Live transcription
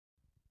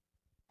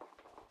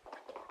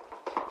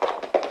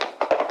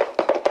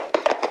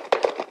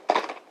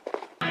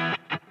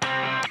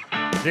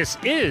This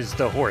is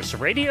the Horse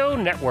Radio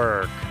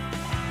Network.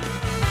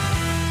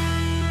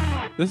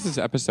 This is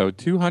episode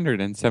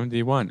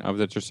 271 of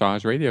the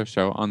Dressage Radio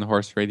Show on the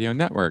Horse Radio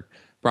Network,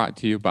 brought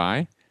to you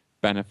by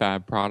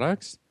Benefab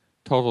Products,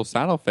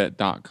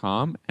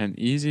 TotalSaddleFit.com, and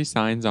Easy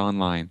Signs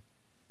Online.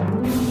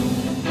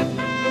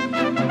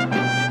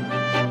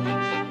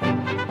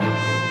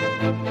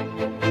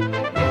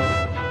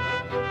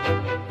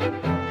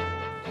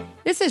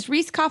 This is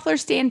Reese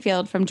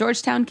Koffler-Stanfield from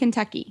Georgetown,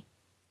 Kentucky.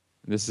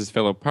 This is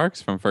Philip Parks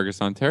from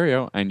Fergus,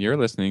 Ontario, and you're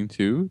listening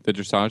to the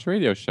Dressage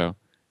Radio Show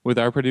with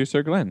our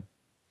producer, Glenn.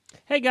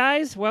 Hey,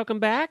 guys. Welcome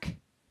back.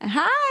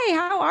 Hi.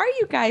 How are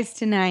you guys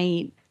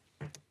tonight?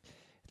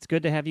 It's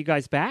good to have you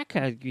guys back.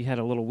 You had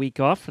a little week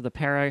off for the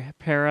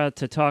para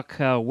to talk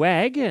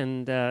WEG,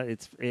 and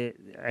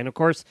and of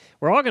course,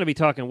 we're all going to be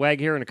talking WEG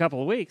here in a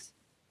couple of weeks.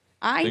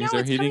 I Things know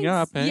are it's heating coming,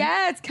 up, eh?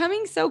 Yeah, it's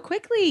coming so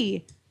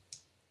quickly.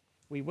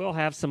 We will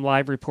have some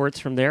live reports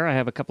from there. I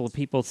have a couple of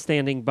people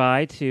standing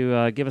by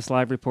to give us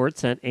live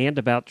reports and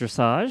about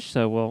dressage.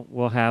 So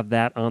we'll have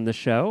that on the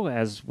show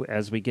as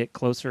we get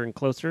closer and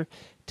closer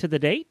to the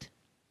date.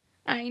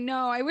 I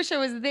know. I wish I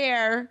was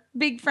there.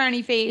 Big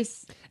frowny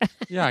face.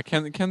 Yeah,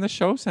 can the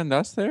show send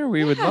us there?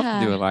 We would love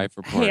to do a live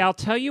report. Hey, I'll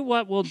tell you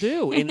what we'll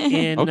do. In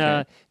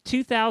Okay.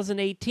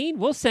 2018,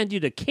 we'll send you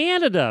to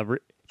Canada,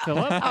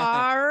 Philip.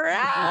 All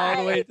right.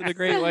 All the way to the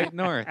Great White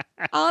North.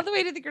 All the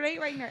way to the Great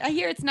White North. I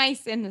hear it's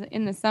nice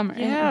in the summer.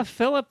 Yeah,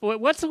 Philip,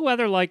 what's the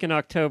weather like in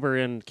October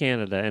in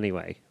Canada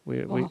anyway?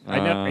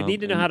 I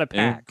need to know how to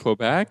pack. In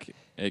Quebec,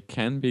 it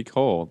can be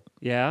cold.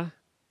 Yeah?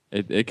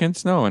 It can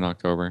snow in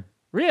October.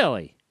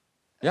 Really?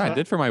 Yeah, I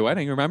did for my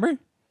wedding, remember?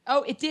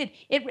 Oh, it did.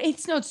 It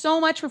snowed so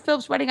much for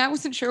Philip's wedding. I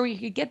wasn't sure we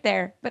could get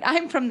there, but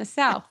I'm from the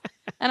South.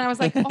 And I was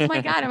like, oh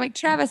my God. I'm like,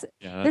 Travis,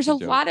 there's a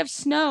lot of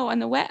snow on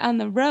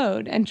the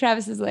road. And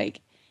Travis is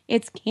like,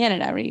 it's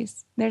Canada,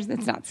 Reese.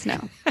 It's not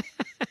snow.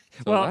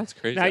 Well, that's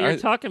crazy. Now you're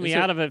talking me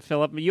out of it,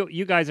 Philip.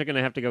 You guys are going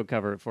to have to go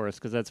cover it for us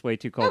because that's way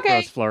too cold for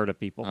us Florida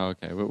people. Oh,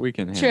 okay, but we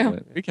can handle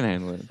it. We can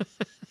handle it.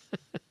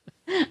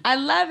 I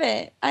love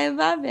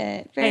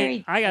it. Very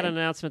Hey, I got an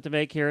announcement to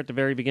make here at the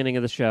very beginning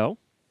of the show.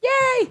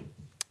 Yay!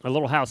 A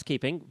little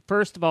housekeeping.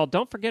 First of all,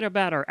 don't forget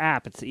about our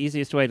app. It's the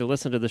easiest way to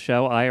listen to the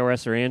show,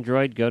 iOS or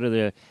Android. Go to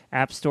the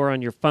App Store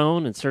on your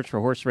phone and search for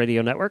Horse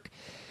Radio Network.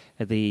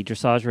 The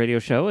Dressage Radio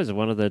Show is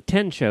one of the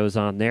 10 shows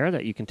on there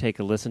that you can take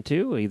a listen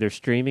to, either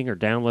streaming or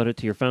download it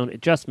to your phone.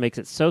 It just makes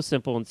it so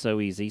simple and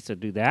so easy, so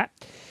do that.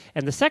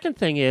 And the second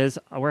thing is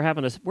we're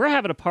having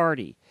a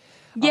party.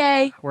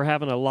 Yay! We're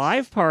having a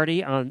live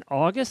party on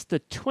August the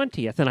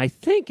 20th, and I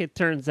think it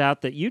turns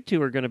out that you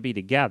two are going to be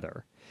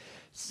together.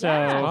 So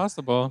It's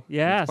possible.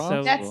 Yeah, It's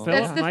so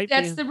possible.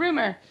 That's the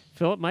rumor.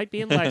 Philip might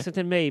be in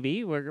Lexington,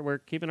 maybe. We're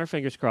keeping our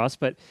fingers crossed.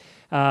 But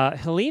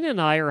Helena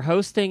and I are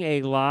hosting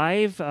a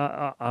live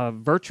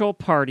virtual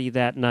party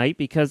that night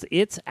because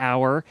it's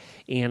our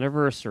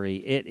anniversary.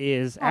 It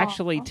is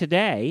actually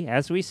today,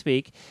 as we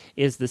speak,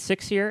 is the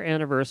 6-year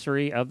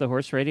anniversary of the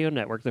Horse Radio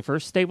Network, the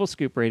first Stable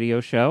Scoop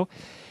radio show.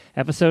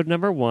 Episode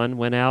number 1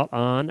 went out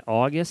on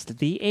August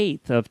the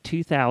 8th of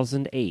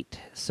 2008.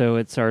 So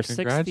it's our 6th year.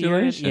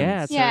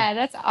 Congratulations. Yeah,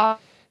 that's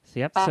awesome.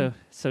 Yep.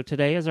 So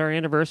today is our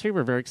anniversary.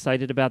 We're very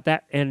excited about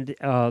that. And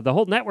the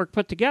whole network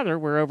put together,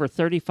 we're over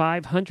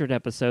 3,500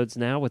 episodes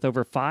now with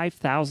over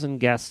 5,000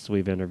 guests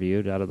we've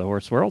interviewed out of the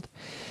horse world.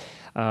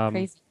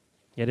 Crazy.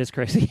 It is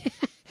crazy.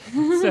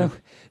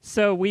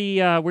 So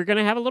we're going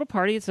to have a little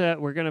party.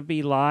 We're going to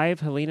be live.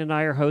 Helena and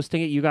I are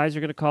hosting it. You guys are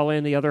going to call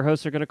in. The other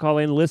hosts are going to call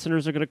in.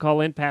 Listeners are going to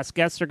call in. Past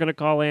guests are going to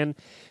call in.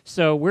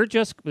 So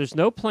there's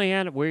no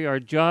plan. We are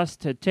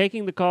just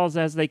taking the calls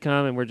as they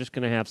come, and we're just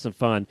going to have some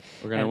fun.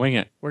 We're going to wing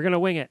it. We're going to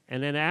wing it.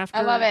 And then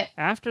I love it.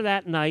 After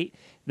that night,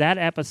 that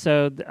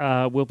episode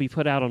will be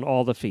put out on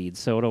all the feeds.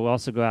 So it'll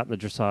also go out in the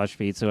Dressage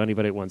feed, so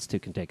anybody that wants to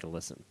can take a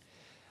listen.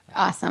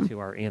 Awesome. To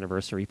our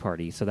anniversary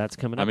party. So that's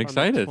coming up I'm on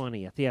excited. the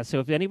 20th. Yeah, so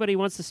if anybody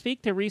wants to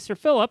speak to Reese or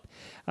Philip,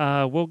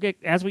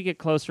 as we get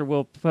closer,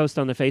 we'll post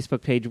on the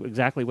Facebook page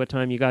exactly what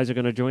time you guys are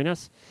going to join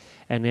us.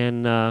 And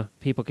then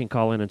people can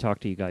call in and talk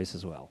to you guys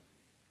as well.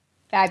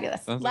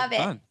 Fabulous. Sounds Love like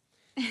it. fun.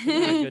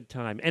 A good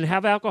time. And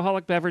have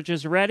alcoholic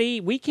beverages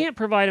ready. We can't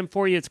provide them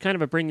for you. It's kind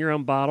of a bring your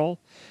own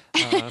bottle.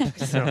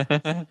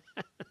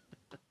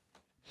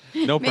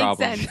 No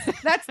problem. Makes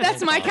sense.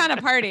 That's my kind of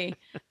party.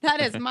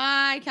 That is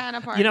my kind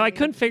of party. I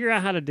couldn't figure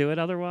out how to do it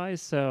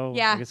otherwise, so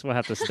Yeah. I guess we'll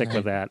have to stick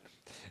with that.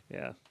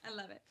 Yeah. I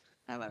love it.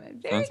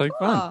 Very Sounds like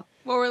cool. fun.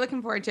 Well, we're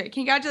looking forward to it.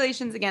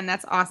 Congratulations again.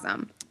 That's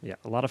awesome. Yeah,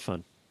 a lot of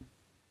fun.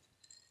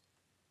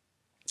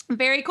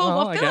 Very cool.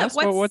 Well, I Philip, guess.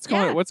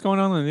 What's going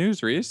on in the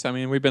news, Reese? I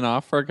mean, we've been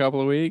off for a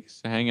couple of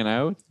weeks, hanging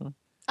out.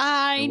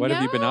 I What know.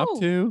 have you been up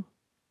to?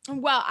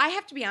 Well, I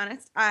have to be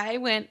honest. I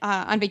went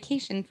on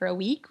vacation for a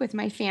week with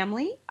my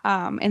family,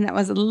 and that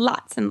was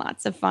lots and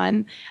lots of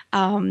fun.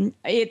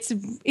 It's,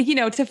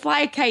 to fly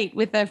a kite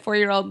with a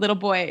 4-year-old little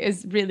boy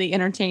is really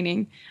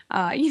entertaining.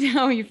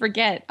 You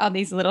forget all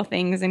these little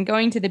things and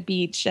going to the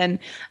beach and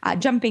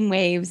jumping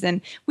waves. And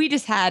we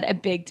just had a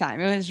big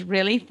time. It was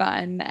really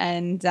fun.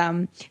 And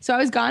so I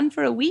was gone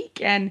for a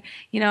week, and,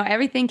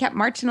 everything kept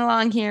marching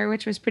along here,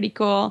 which was pretty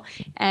cool.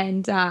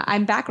 And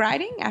I'm back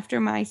riding after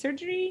my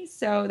surgery.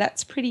 So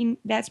that's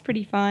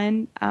pretty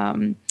fun.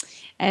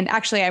 And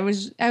actually, I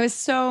was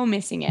so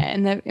missing it.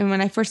 And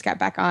when I first got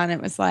back on,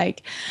 it was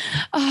like,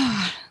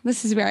 oh,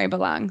 this is where I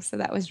belong. So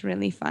that was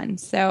really fun.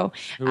 So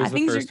Who was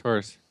the first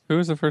horse? Who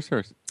was the first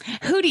horse?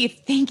 Who do you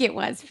think it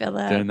was,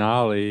 Philip?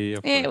 Denali.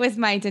 It was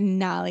my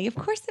Denali. Of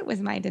course, it was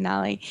my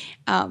Denali.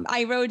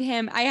 I rode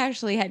him. I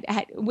actually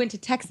had went to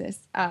Texas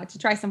to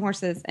try some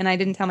horses, and I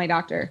didn't tell my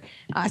doctor.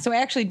 So I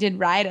actually did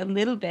ride a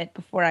little bit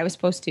before I was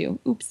supposed to.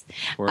 Oops.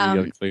 Before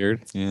you got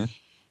cleared. Yeah.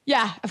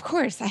 Yeah, of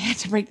course. I had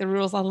to break the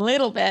rules a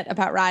little bit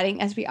about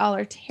riding, as we all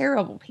are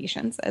terrible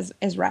patients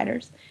as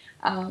riders.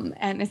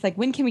 And it's like,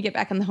 when can we get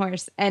back on the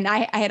horse? And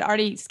I had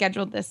already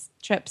scheduled this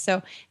trip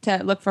to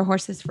look for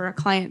horses for a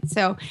client.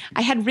 So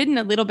I had ridden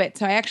a little bit.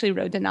 So I actually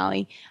rode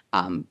Denali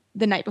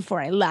the night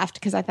before I left,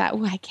 because I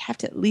thought, I have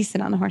to at least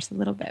sit on the horse a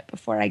little bit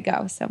before I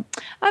go. So,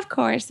 of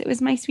course, it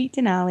was my sweet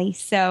Denali.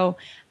 So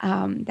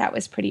that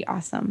was pretty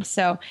awesome.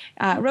 So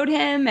rode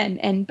him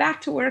and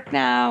back to work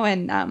now.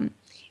 And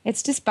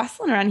it's just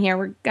bustling around here.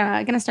 We're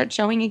going to start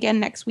showing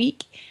again next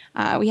week.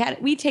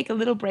 We take a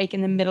little break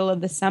in the middle of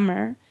the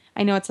summer.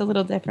 I know it's a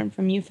little different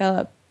from you,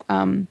 Philip.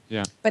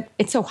 But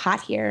it's so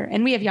hot here,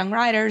 and we have young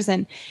riders,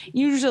 and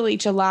usually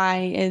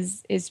July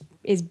is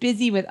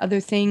busy with other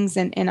things,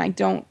 and I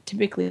don't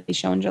typically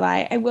show in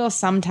July. I will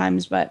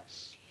sometimes, but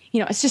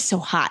it's just so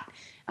hot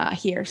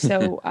here.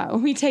 So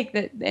we take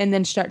and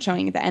then start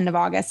showing at the end of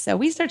August. So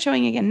we start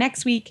showing again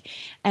next week,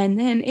 and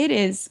then it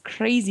is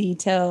crazy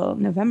till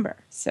November.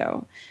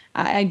 So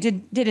I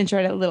did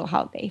enjoy a little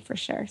holiday for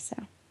sure. So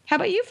how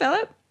about you,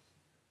 Philip?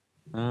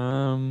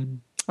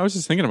 I was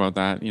just thinking about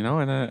that,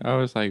 and I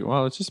was like,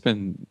 well, it's just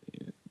been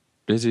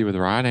busy with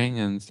riding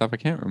and stuff. I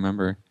can't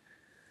remember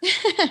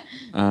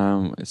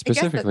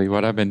specifically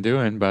what I've been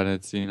doing, but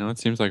it's, it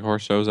seems like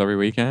horse shows every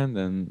weekend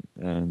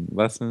and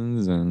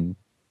lessons and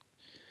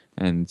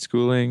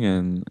schooling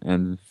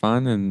and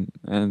fun.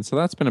 And so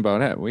that's been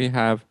about it. We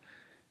have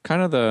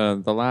kind of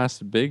the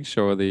last big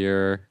show of the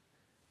year.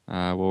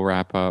 We'll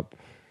wrap up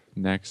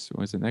next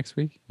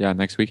week? Yeah,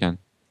 next weekend.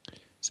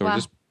 So we're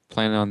just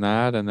planning on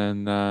that. And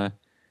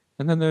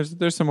then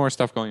there's some more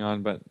stuff going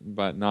on,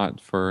 but not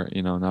for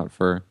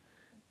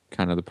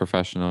kind of the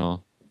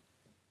professional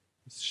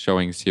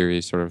showing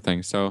series sort of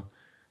thing. So,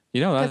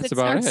 that's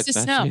about it.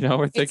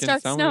 We're thinking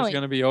summer's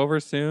going to be over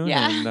soon.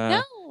 Yeah.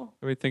 And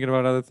we're thinking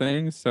about other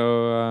things.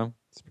 So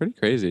it's pretty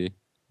crazy.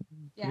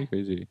 Pretty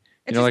crazy.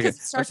 Like I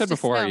said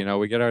before,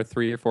 we get our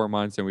 3 or 4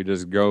 months and we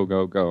just go,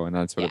 and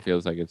that's what it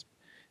feels like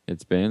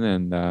it's been,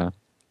 and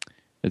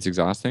it's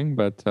exhausting.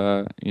 But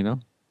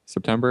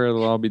September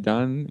it'll all be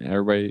done.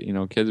 Everybody,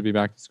 kids will be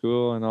back to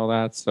school and all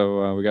that.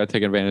 So we got to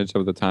take advantage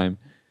of the time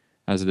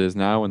as it is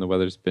now, when the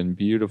weather's been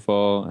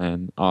beautiful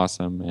and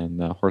awesome,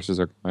 and horses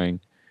are going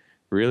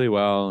really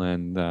well.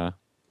 And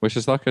wish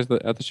us luck at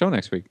the show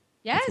next week.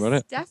 Yes,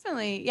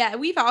 definitely. Yeah,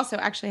 we've also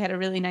actually had a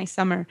really nice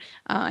summer.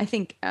 I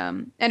think, I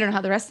don't know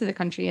how the rest of the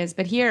country is,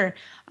 but here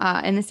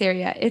in this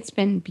area, it's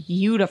been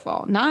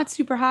beautiful. Not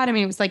super hot. I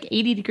mean, it was like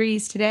 80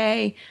 degrees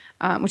today,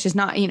 which is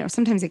not,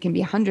 sometimes it can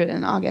be 100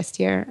 in August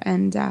here,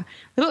 and a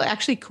little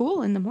actually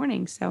cool in the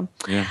morning. So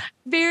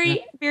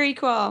very, very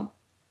cool.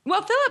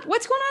 Well, Philip,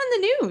 what's going on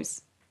in the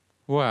news?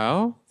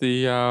 Well,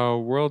 the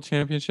World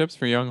Championships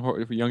for young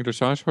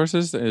dressage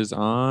horses is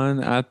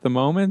on at the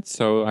moment.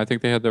 So I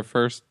think they had their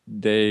first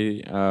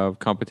day of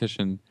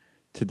competition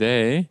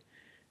today.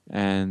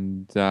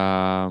 And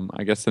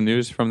I guess the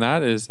news from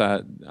that is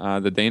that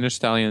the Danish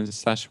stallion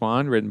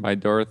Szechuan, ridden by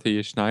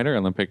Dorothy Schneider,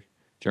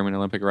 German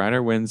Olympic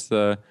rider, wins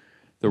the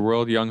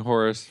World Young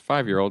Horse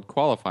 5-year-old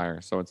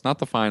qualifier. So it's not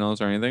the finals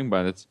or anything,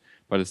 but it's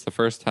the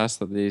first test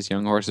that these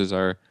young horses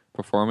are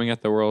performing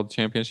at the World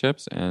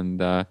Championships, and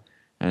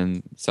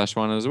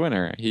Szechuan is a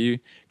winner.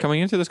 He,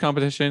 coming into this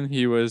competition,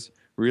 he was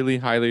really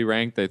highly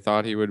ranked. They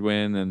thought he would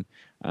win,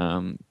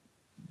 and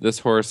this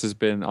horse has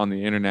been on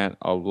the internet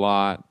a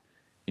lot,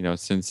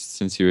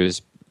 since he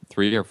was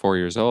 3 or 4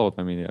 years old.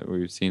 I mean,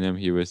 we've seen him.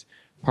 He was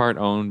part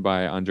owned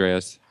by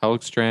Andreas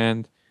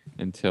Helgstrand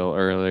until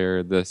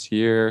earlier this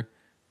year.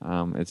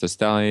 It's a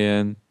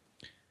stallion.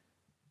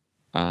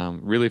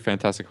 Really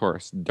fantastic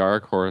horse,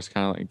 dark horse,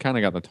 kind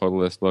of got the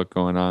Totalist look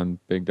going on.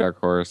 Big dark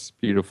horse,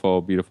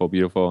 beautiful, beautiful,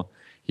 beautiful.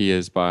 He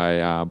is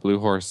by Blue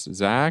Horse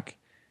Zach,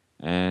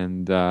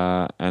 and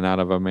out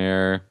of a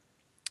mare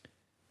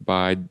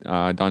by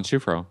Don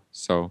Schufro.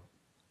 So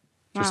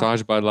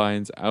dressage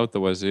bloodlines out the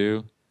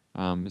wazoo.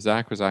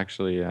 Zach was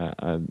actually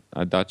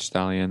a Dutch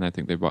stallion. I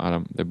think they bought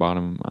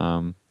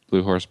him.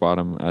 Blue Horse bought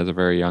him as a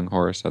very young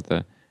horse at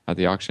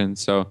the auction.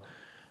 So.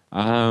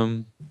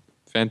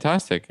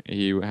 fantastic.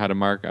 He had a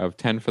mark of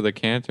 10 for the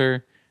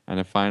canter and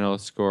a final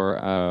score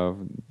of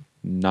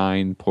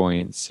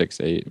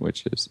 9.68,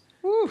 which is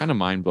kind of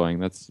mind-blowing.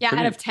 That's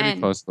out of 10.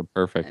 Pretty close to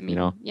perfect,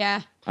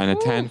 Yeah. And a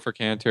 10 for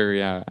canter,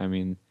 yeah. I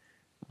mean,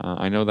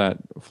 I know that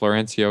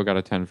Florencio got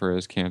a 10 for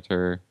his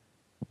canter.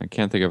 I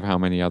can't think of how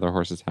many other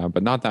horses have,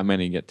 but not that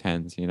many get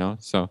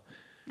 10s, So,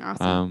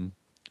 awesome.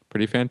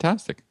 Pretty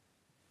fantastic.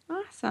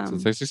 Awesome.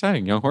 So it's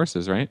exciting. Young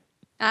horses, right?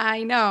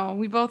 I know.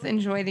 We both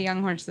enjoy the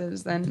young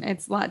horses, and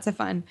it's lots of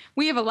fun.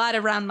 We have a lot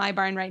around my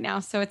barn right now,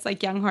 so it's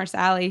like Young Horse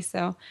Alley.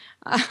 So,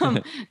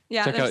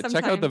 yeah.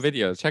 check out the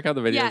videos. Check out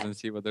the videos and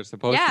see what they're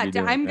supposed to be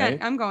doing.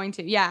 I'm going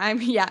to. Yeah,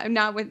 I'm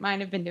not with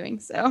mine. I've been doing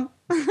so.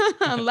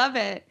 Love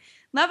it.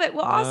 Well,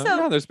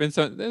 also, there's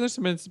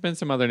been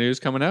some other news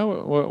coming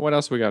out. What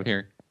else we got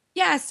here?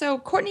 Yeah, so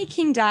Courtney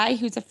King Dye,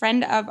 who's a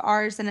friend of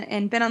ours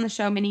and been on the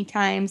show many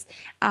times,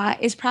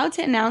 is proud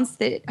to announce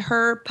that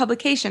her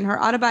publication,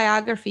 her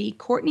autobiography,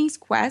 Courtney's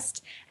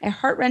Quest, a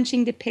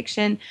heart-wrenching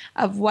depiction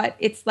of what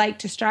it's like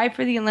to strive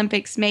for the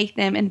Olympics, make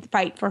them, and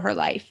fight for her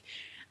life.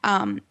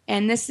 And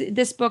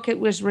this book, it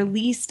was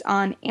released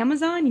on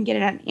Amazon. You can get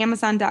it at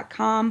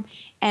Amazon.com.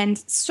 And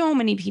so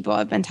many people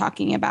have been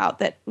talking about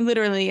that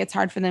literally it's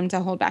hard for them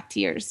to hold back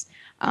tears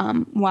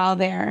while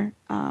they're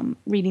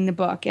reading the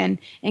book. And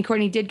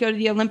Courtney did go to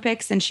the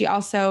Olympics, and she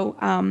also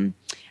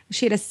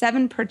she had a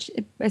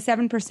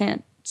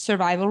 7%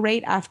 survival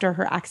rate after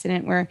her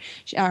accident where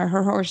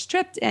her horse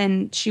tripped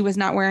and she was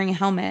not wearing a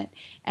helmet.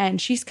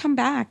 And she's come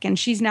back, and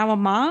she's now a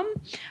mom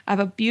of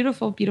a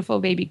beautiful, beautiful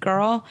baby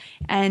girl.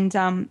 And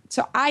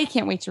so I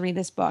can't wait to read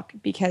this book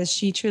because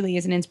she truly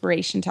is an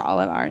inspiration to all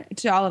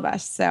of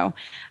us. So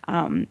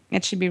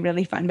it should be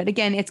really fun. But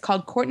again, it's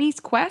called Courtney's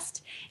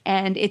Quest,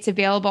 and it's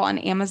available on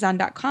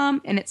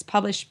Amazon.com, and it's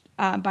published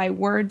by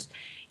Words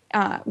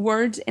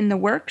in the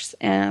Works,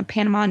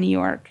 Panama, New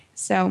York.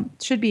 So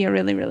it should be a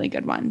really, really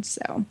good one.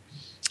 So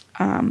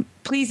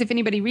please, if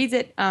anybody reads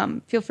it,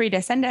 feel free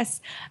to send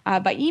us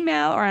by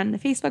email or on the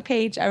Facebook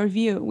page a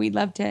review. We'd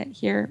love to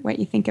hear what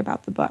you think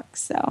about the book.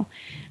 So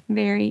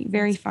very,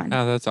 very fun.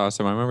 Oh, that's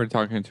awesome. I remember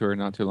talking to her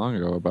not too long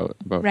ago about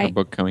her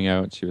book coming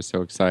out. She was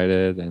so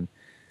excited, and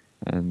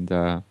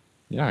yeah,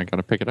 I got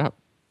to pick it up.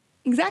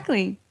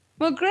 Exactly.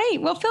 Well,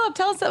 great. Well, Philip,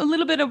 tell us a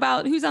little bit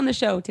about who's on the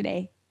show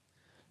today.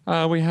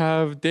 We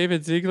have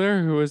David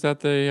Ziegler, who was at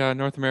the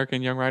North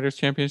American Young Riders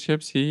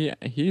Championships.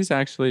 He's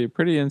actually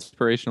pretty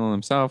inspirational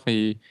himself.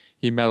 He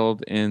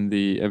medaled in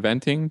the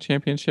eventing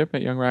championship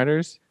at Young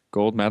Riders,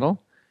 gold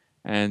medal,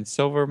 and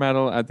silver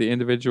medal at the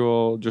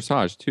individual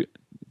dressage.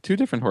 Two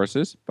different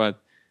horses,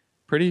 but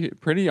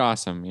pretty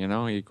awesome.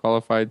 He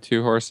qualified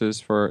 2 horses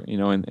for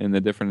in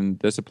the different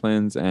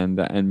disciplines and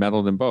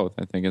medaled in both.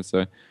 I think it's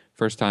the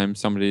first time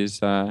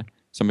somebody's ever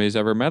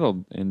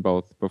medaled in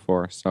both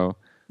before. So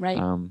right.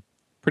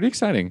 Pretty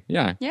exciting.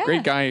 Yeah.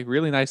 Great guy.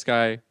 Really nice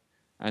guy.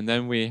 And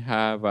then we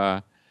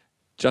have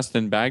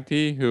Justin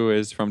Bagty, who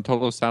is from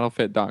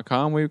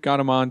TotalSaddleFit.com. We've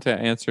got him on to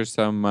answer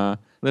some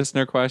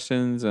listener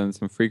questions and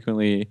some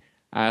frequently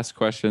asked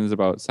questions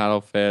about saddle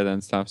fit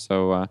and stuff.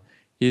 So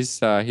he's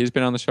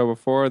been on the show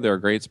before. They're a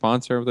great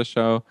sponsor of the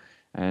show,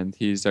 and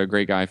he's a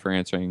great guy for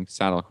answering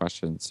saddle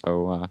questions.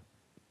 So,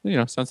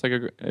 sounds like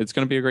it's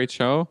going to be a great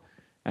show.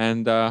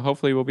 And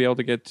hopefully we'll be able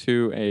to get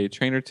to a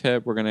trainer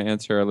tip. We're going to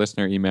answer a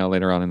listener email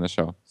later on in the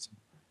show.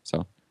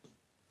 So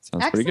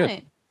sounds pretty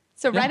good.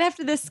 So right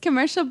after this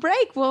commercial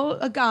break, we'll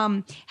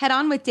head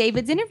on with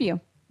David's interview.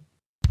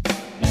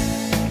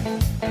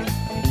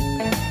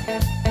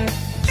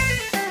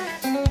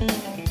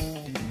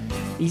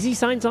 Easy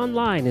Signs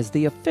Online is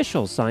the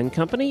official sign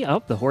company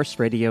of the Horse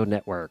Radio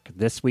Network.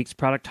 This week's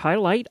product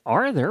highlight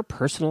are their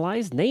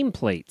personalized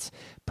nameplates.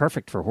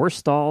 Perfect for horse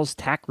stalls,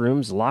 tack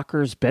rooms,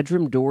 lockers,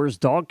 bedroom doors,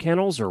 dog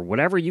kennels, or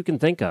whatever you can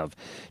think of.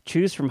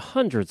 Choose from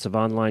hundreds of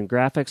online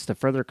graphics to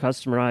further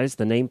customize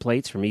the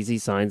nameplates from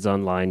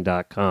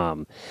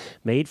EasySignsOnline.com.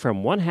 Made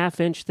from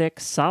 1/2-inch thick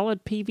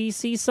solid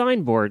PVC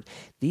signboard,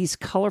 these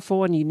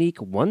colorful and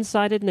unique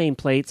one-sided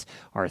nameplates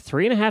are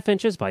 3.5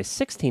 inches by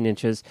 16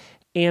 inches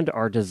and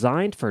are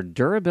designed for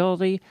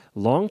durability,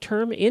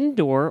 long-term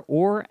indoor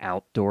or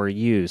outdoor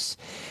use.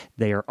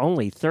 They are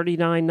only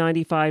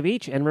 $39.95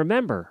 each, and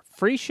remember,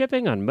 free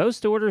shipping on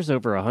most orders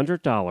over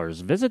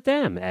 $100. Visit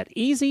them at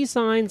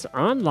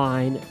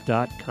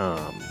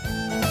EasySignsOnline.com.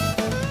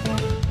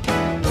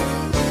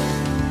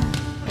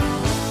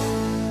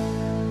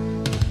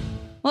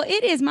 Well,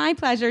 it is my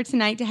pleasure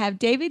tonight to have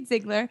David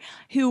Ziegler,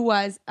 who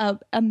was a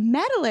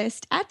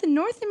medalist at the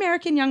North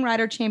American Young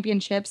Rider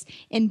Championships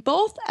in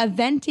both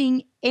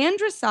eventing and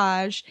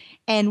dressage,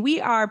 and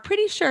we are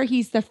pretty sure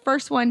he's the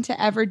first one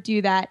to ever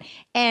do that.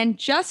 And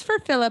just for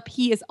Philip,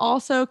 he is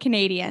also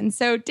Canadian.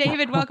 So,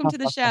 David, welcome to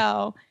the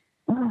show.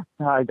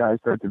 Hi, guys.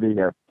 Great to be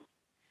here.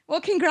 Well,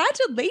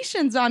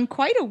 congratulations on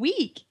quite a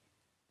week.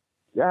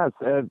 Yes,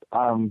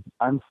 I'm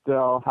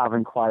still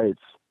haven't quite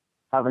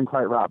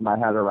wrapped my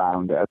head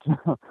around it.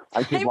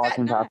 I keep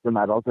walking past the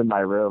medals in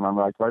my room. I'm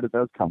like, where did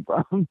those come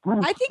from?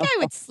 I think I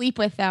would sleep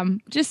with them,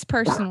 just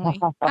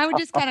personally. I would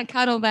just kind of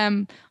cuddle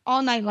them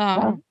all night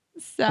long.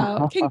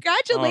 So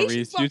congratulations.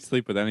 Reese, you'd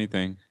sleep with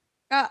anything.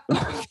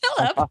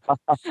 Philip,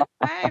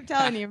 I am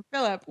telling you,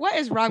 Philip, what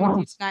is wrong with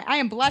you tonight? I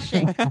am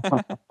blushing.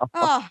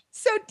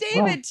 So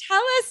David,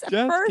 tell us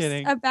first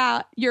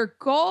about your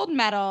gold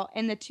medal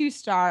in the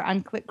 2-star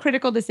on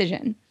critical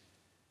decision.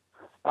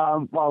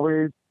 Well,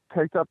 we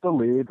picked up the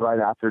lead right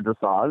after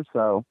dressage,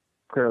 so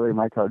clearly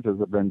my coaches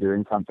have been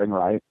doing something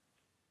right.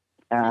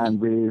 And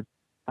we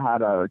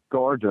had a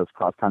gorgeous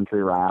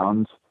cross-country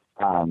round.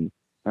 It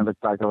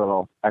looked like a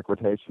little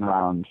equitation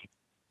round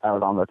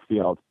out on the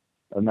field.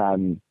 And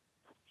then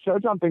show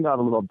jumping got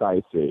a little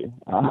dicey.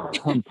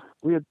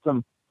 We had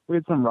some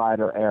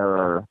rider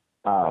error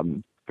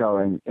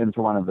going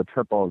into one of the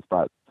triples,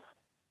 but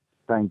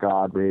thank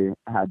God we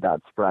had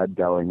that spread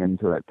going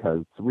into it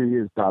because we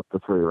used up the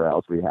 3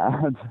 rails we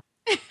had.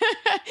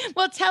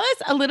 Well, tell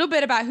us a little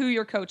bit about who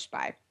you're coached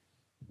by.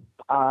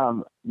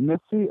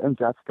 Missy and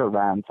Jessica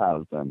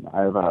Ranshausen.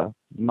 I have a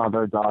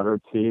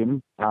mother-daughter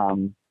team.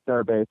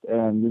 They're based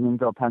in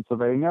Unionville,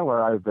 Pennsylvania,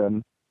 where I've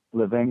been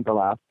living the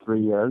last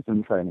 3 years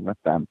and training with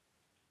them.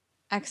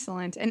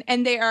 Excellent.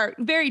 And they are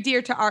very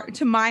dear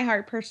to my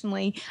heart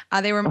personally.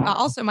 They were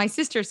also my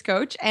sister's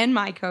coach and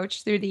my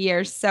coach through the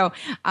years. So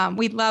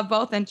we love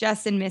both and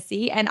Jess and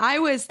Missy. And I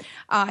was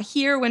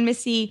here when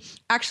Missy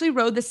actually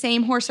rode the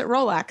same horse at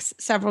Rolex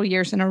several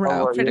years in a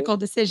row. Critical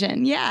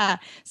Decision. Yeah.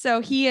 So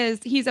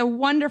he's a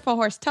wonderful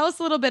horse. Tell us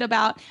a little bit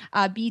about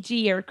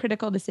BG or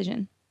Critical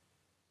Decision.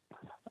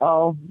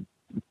 Oh,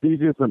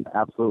 BG is an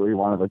absolutely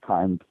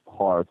one-of-a-kind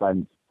horse.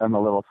 I'm a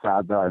little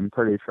sad though. I'm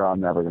pretty sure I'm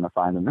never going to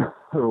find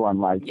another one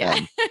like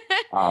him.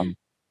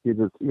 He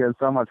has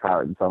so much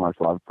heart and so much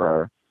love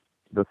for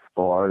the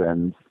sport.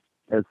 And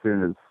as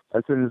soon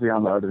as we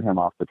unloaded him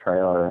off the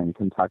trailer in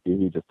Kentucky,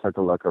 he just took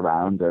a look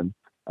around, and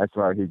I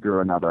swear he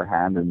grew another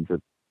hand and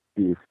just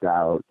beefed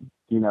out.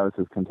 He knows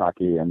his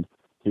Kentucky, and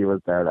he was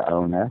there to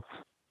own it.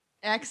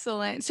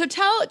 Excellent. So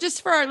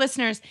just for our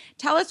listeners,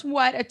 tell us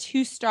what a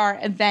 2-star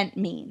event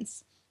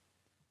means.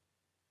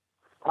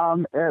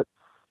 The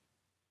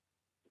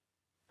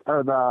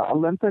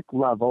Olympic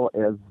level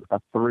is a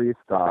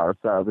 3-star,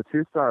 so the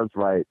 2-star is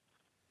right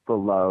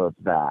below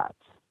that.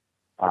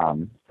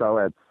 So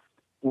it's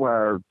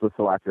where the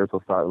selectors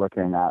will start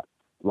looking at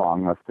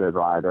long-listed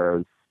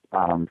riders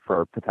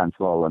for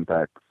potential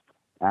Olympics,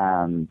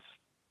 and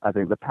I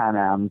think the Pan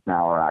Ams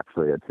now are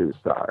actually a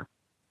 2-star.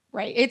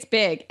 Right, it's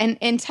big.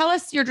 And tell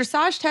us, your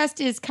dressage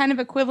test is kind of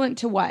equivalent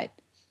to what?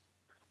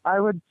 I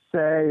would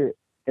say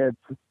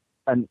it's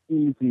an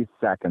easy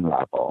 2nd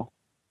level.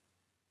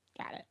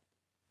 Got it.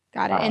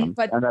 And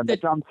then the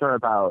jumps are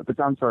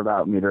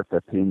about meter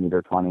 15,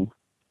 meter 20.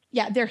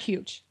 Yeah, they're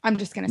huge. I'm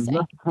just gonna say.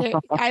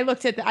 I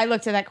looked at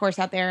that course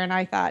out there, and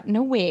I thought,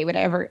 no way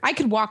I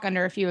could walk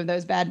under a few of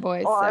those bad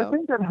boys. Well, so. I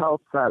think it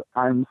helps that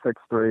I'm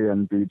 6'3"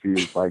 and BG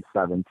is like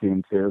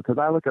 17 too, because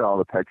I look at all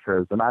the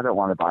pictures and I don't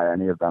want to buy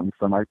any of them.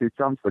 So like these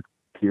jumps look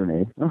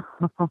puny.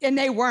 And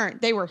they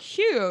weren't. They were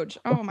huge.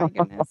 Oh my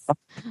goodness.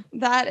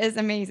 That is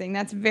amazing.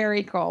 That's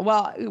very cool.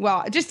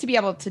 Well, just to be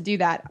able to do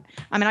that.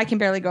 I mean, I can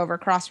barely go over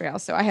Crossrail,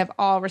 so I have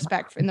all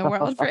respect in the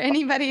world for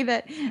anybody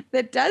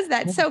that does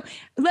that. So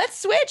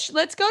let's switch.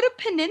 Let's go to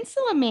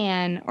Peninsula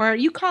Man, or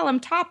you call him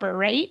Topper,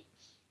 right?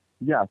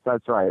 Yes,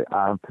 that's right.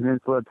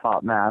 Peninsula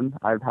Top Man.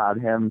 I've had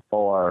him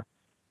for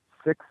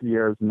 6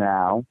 years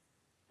now.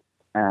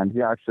 And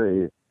he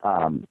actually,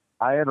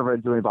 I had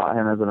originally bought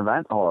him as an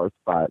event horse,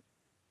 but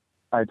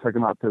I took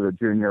him up to the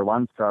junior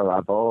 1-star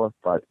level,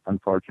 but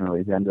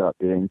unfortunately he ended up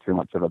being too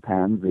much of a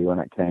pansy when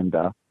it came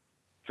to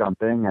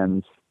jumping,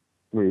 and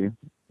we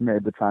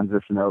made the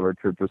transition over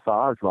to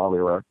dressage while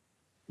we were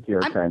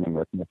here training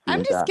with Missy.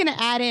 I'm just going to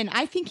add in,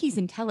 I think he's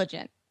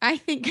intelligent. I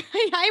think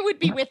I would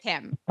be with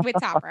him, with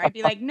Topper. I'd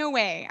be like, no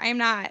way, I'm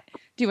not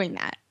doing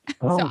that.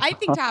 So I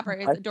think Topper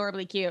is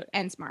adorably cute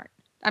and smart.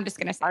 I'm just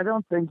going to say. I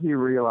don't think he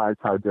realized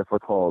how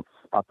difficult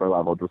upper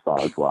level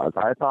dressage was.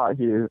 I thought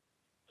he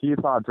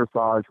thought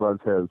dressage was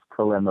his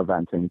prelim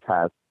eventing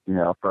test,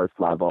 first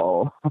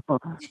level,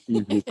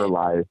 easy for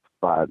life,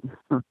 but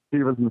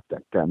he was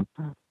mistaken.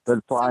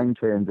 The flying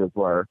changes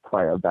were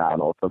quite a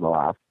battle for the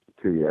last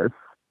 2 years.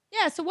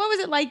 Yeah, so what was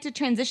it like to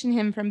transition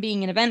him from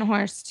being an event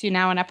horse to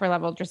now an upper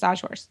level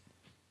dressage horse?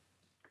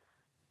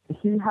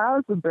 He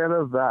has a bit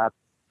of that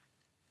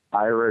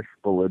Irish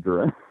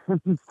belligerence.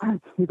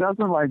 He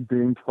doesn't like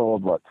being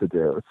told what to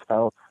do,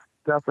 so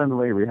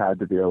definitely we had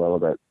to be a little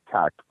bit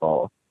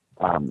tactful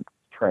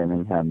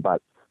training him,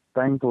 but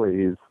thankfully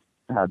he's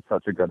had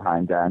such a good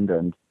hind end,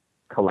 and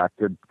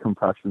collected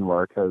compression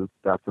work has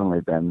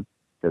definitely been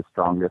his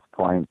strongest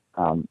point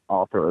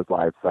all through his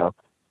life. So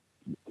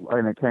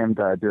when it came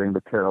to doing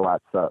the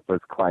pirouettes, that was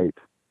quite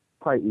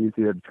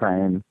easy to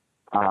train,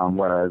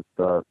 whereas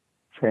the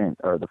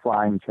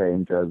flying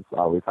changes,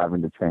 always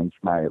having to change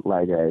my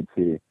leg aids,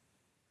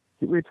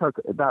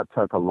 that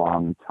took a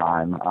long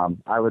time.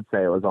 I would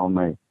say it was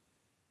only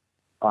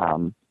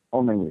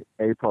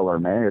April or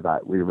May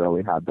that we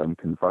really had them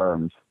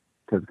confirmed,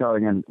 because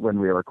going in when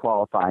we were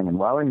qualifying in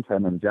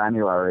Wellington in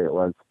January, it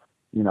was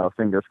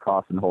fingers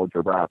crossed and hold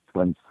your breath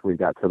once we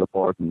get to the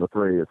fourth and the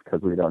threes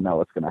because we don't know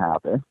what's going to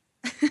happen.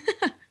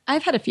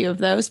 I've had a few of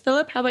those.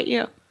 Philip, how about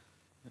you?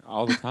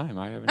 All the time.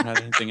 I haven't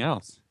had anything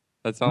else.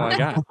 That's all I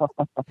got.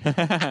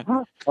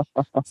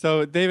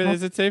 So, David,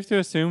 is it safe to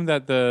assume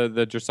that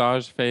the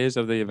dressage phase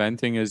of the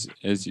eventing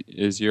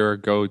is your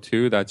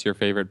go-to? That's your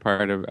favorite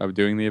part of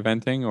doing the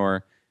eventing?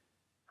 Or,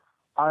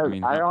 I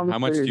mean, how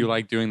much do you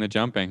like doing the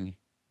jumping?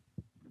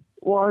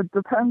 Well, it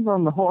depends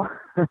on the horse.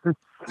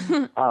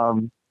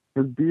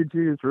 Because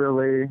BG is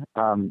really,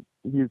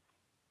 he's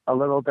a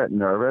little bit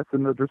nervous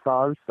in the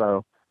dressage,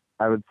 so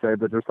I would say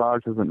the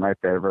dressage isn't my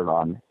favorite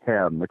on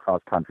him. The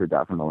cross country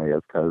definitely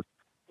is, because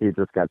he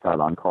just gets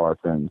out on course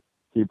and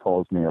he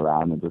pulls me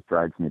around and just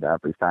drags me to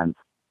every fence.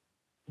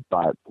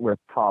 But with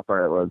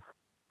Topper,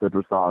 the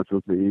dressage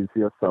was the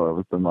easiest, so it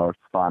was the most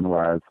fun,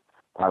 whereas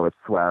I was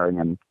swearing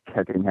and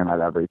kicking him at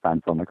every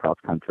fence on the cross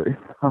country,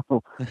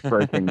 so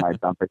breaking my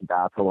jumping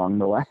bats along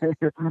the way.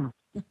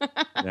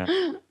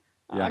 Yeah.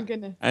 Yeah. Oh,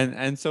 goodness.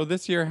 And so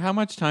this year, how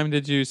much time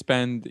did you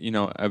spend,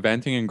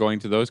 eventing and going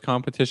to those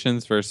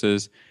competitions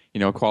versus,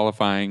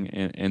 qualifying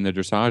in the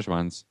dressage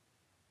ones?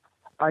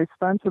 I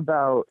spent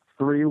about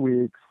 3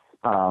 weeks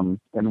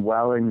in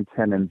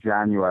Wellington in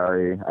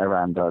January. I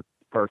ran the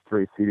first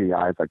 3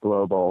 CDIs at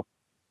Global,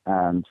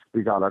 and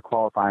we got our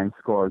qualifying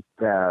scores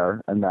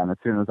there. And then as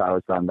soon as I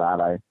was done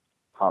that, I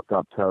hopped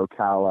up to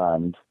Ocala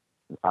and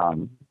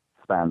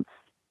spent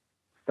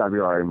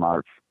February,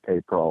 March,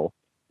 April,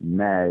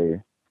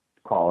 May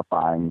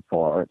qualifying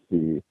for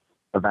the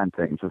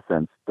eventing, just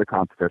since the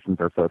competitions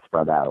are so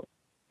spread out.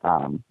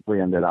 We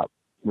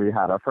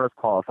had our first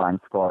qualifying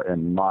score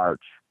in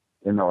March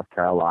in North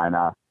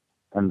Carolina,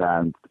 and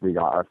then we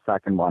got our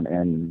second one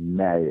in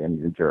May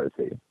in New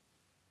Jersey.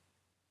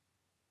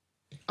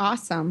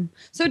 Awesome.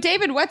 So,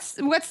 David, what's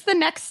the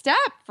next step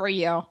for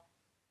you?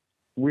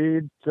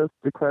 We just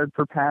declared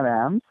for Pan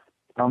Am's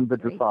on the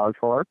dressage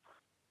horse.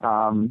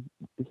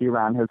 He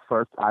ran his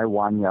first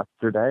I-1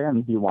 yesterday,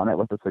 and he won it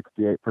with a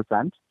 68%.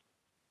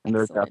 And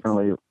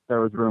Excellent.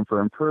 there was room for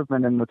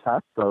improvement in the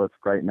test, so it's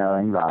great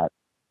knowing that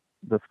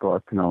the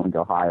scores can only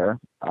go higher,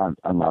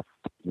 unless,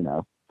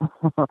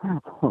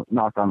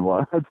 knock on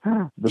wood.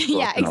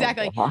 Yeah,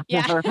 exactly.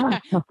 Yeah.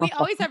 We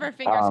always have our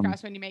fingers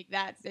crossed when you make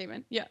that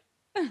statement. Yeah.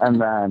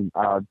 And then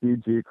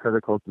BG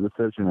Critical's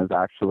decision is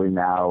actually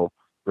now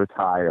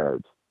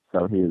retired,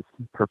 so he's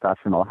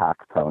professional hack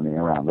pony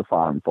around the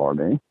farm for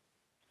me.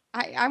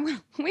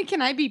 When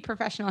can I be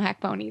professional hack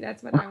pony?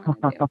 That's what I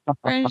want to do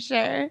for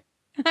sure.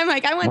 I'm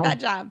like, I want that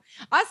job.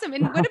 Awesome.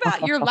 And what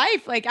about your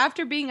life? Like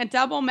after being a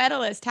double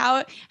medalist,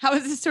 how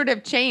has this sort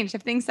of changed?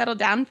 Have things settled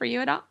down for you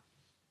at all?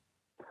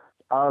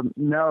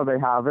 No, they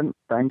haven't,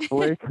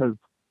 thankfully, because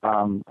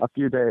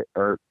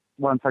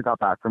once I got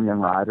back from Young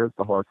Riders,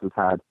 the horses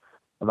had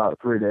about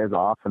 3 days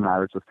off, and I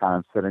was just kind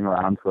of sitting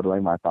around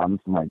twiddling my thumbs.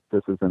 I'm like,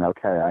 this isn't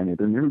okay. I need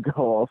a new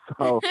goal.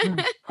 So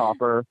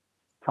Topper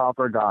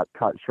got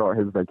cut short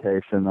his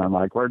vacation. I'm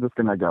like, we're just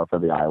going to go for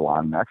the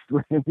I-1 next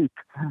week.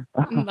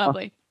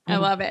 Lovely. I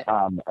love it.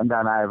 And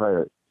then I have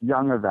a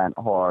young event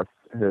horse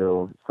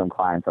who some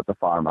clients at the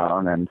farm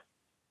own, and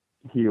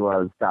he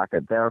was back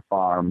at their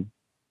farm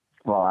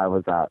while I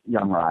was at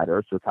Young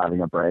Riders, just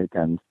having a break,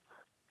 and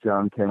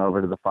Joan came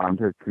over to the farm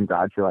to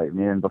congratulate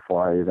me, and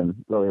before I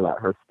even really let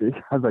her speak,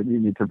 I was like, you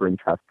need to bring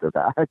Chester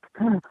back.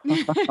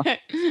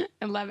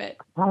 I love it.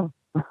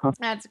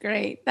 That's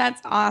great.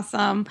 That's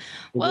awesome.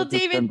 Well,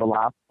 David, the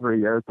last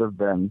 3 years have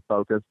been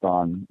focused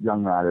on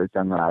young riders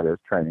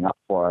training up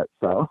for it.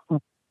 So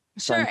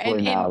sure.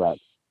 And now that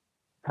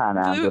Pan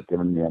Am has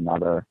given me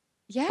another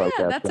focus,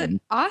 that's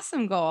an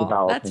awesome goal.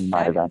 Developing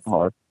my event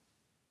horse.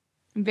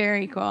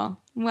 Very cool.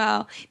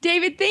 Well,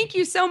 David, thank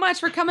you so much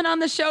for coming on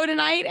the show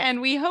tonight,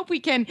 and we hope we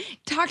can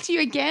talk to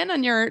you again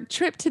on your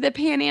trip to the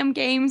Pan Am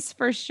Games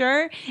for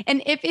sure.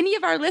 And if any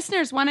of our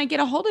listeners want to get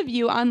a hold of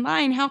you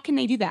online, how can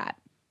they do that?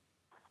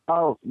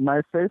 Oh,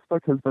 my Facebook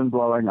has been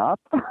blowing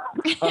up.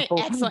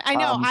 Excellent. I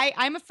know.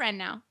 I'm a friend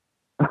now.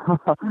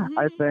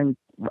 I think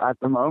at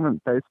the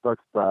moment,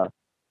 Facebook's the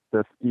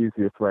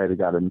easiest way to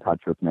get in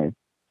touch with me.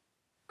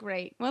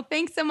 Great. Well,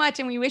 thanks so much,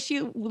 and we wish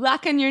you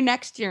luck on your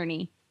next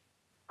journey.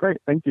 Great.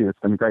 Thank you. It's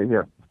been great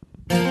here.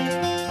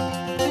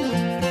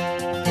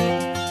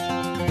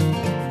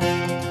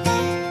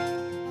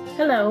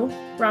 Hello,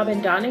 Robin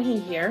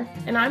Donahue here,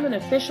 and I'm an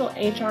official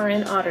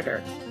HRN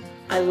auditor.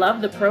 I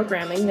love the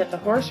programming that the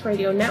Horse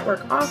Radio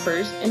Network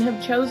offers and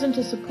have chosen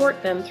to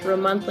support them through a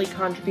monthly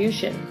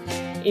contribution.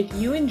 If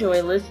you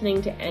enjoy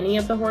listening to any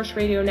of the Horse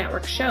Radio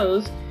Network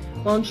shows,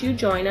 won't you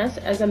join us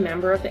as a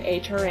member of the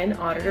HRN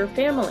Auditor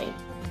family?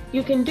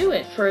 You can do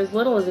it for as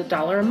little as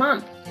 $1 a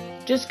month.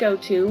 Just go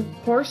to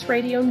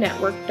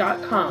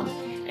horseradionetwork.com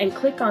and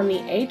click on the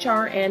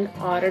HRN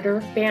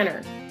Auditor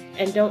banner.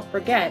 And don't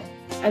forget,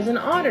 as an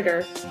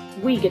auditor,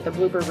 we get the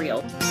blooper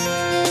reel.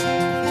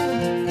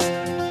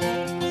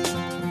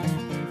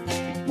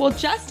 Well,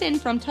 Justin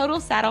from Total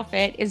Saddle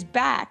Fit is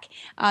back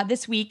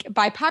this week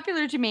by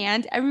popular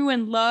demand.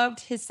 Everyone loved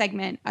his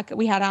segment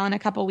we had on a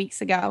couple weeks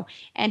ago,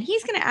 and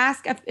he's going to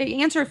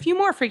answer a few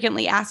more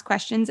frequently asked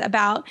questions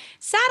about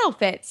saddle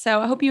fit.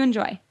 So I hope you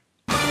enjoy.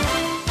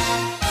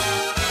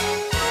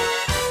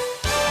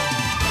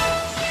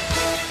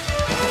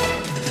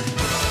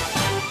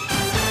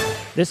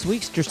 This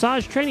week's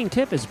dressage training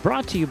tip is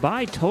brought to you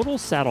by Total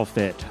Saddle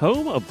Fit,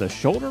 home of the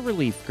shoulder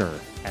relief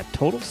girth at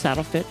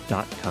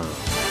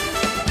TotalSaddleFit.com.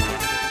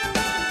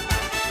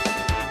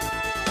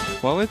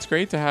 Well, it's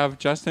great to have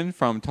Justin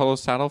from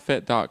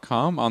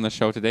TotalSaddleFit.com on the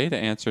show today to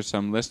answer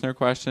some listener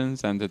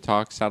questions and to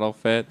talk saddle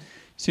fit.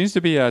 Seems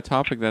to be a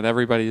topic that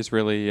everybody is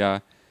really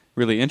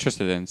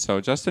interested in.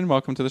 So, Justin,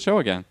 welcome to the show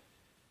again.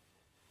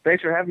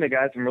 Thanks for having me,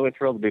 guys. I'm really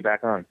thrilled to be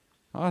back on.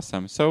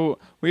 Awesome. So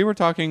we were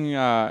talking,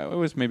 it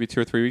was maybe 2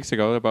 or 3 weeks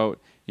ago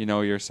about,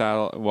 your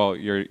saddle, well,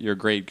 your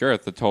great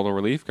girth, the total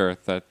relief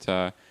girth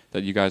that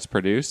you guys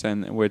produce,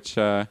 and which,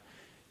 the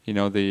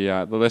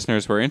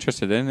listeners were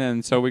interested in.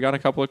 And so we got a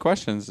couple of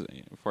questions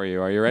for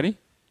you. Are you ready?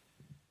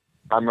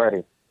 I'm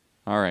ready.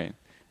 All right.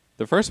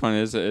 The first one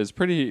is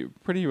pretty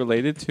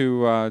related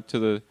to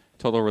the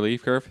total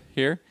relief girth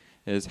here,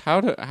 is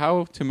how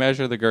to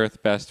measure the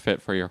girth best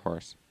fit for your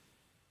horse.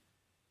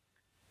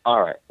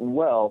 All right.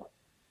 Well,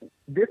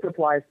 this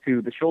applies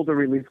to the shoulder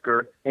relief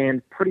girth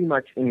and pretty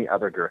much any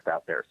other girth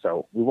out there.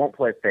 So we won't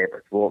play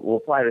favorites. We'll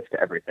apply this to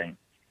everything.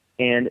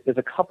 And there's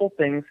a couple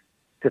things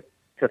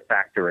to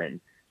factor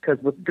in.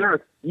 Because with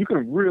girth, you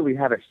can really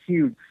have a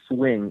huge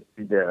swing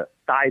in the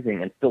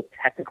sizing and still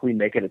technically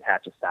make it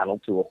attach a saddle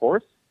to a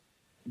horse.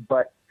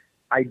 But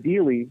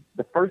ideally,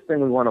 the first thing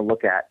we want to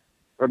look at,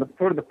 or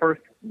the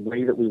first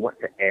way that we want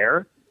to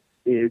err,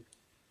 is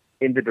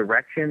in the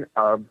direction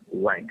of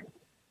length.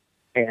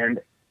 And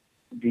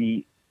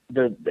it's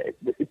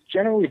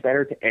generally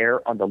better to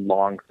err on the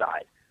long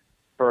side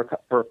for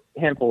a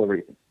handful of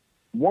reasons.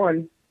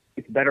 One,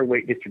 it's better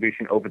weight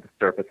distribution over the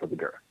surface of the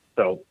girth.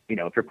 So,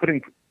 if you're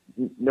putting,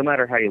 no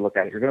matter how you look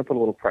at it, you're going to put a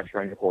little pressure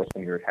on your horse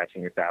when you're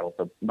attaching your saddle.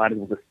 So might as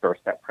well disperse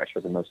that pressure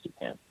the most you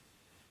can.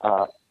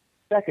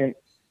 Second,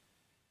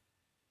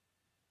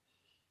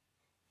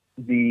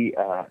 you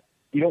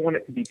don't want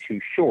it to be too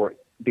short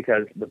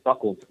because the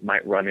buckles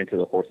might run into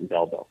the horse's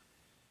elbow.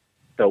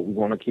 So we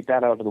want to keep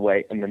that out of the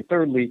way. And then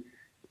thirdly,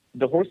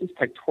 the horse's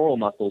pectoral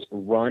muscles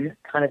run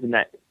kind of in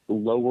that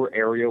lower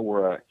area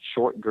where a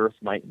short girth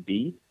might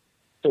be.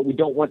 So we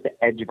don't want the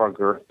edge of our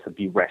girth to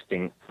be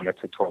resting on the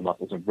pectoral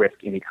muscles and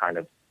risk any kind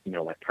of,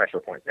 pressure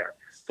point there.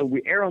 So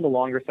we err on the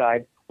longer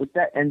side, which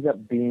that ends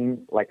up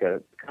being like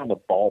a kind of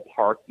a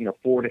ballpark,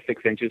 4 to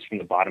 6 inches from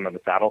the bottom of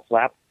the saddle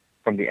flap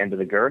from the end of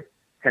the girth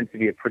tends to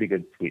be a pretty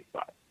good sweet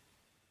spot.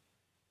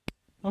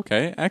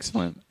 Okay,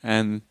 excellent.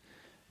 And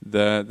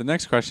the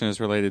next question is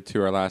related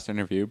to our last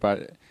interview,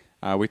 but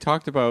we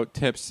talked about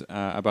tips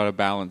about a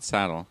balanced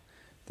saddle.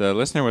 The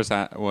listener was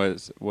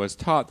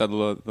taught that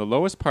the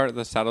lowest part of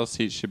the saddle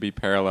seat should be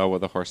parallel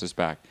with the horse's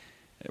back.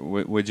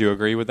 Would you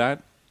agree with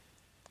that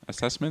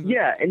assessment?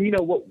 Yeah, and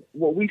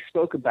what we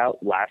spoke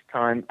about last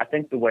time, I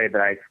think the way that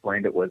I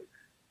explained it was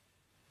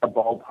a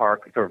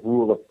ballpark sort of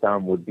rule of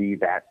thumb would be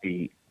that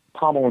the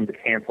pommel and the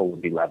cantle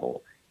would be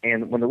level.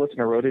 And when the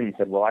listener wrote in and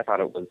said, well, I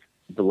thought it was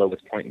the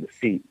lowest point in the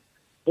seat,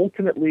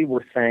 ultimately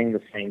we're saying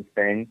the same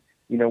thing.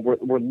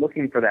 We're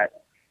looking for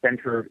that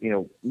center,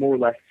 more or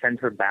less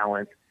center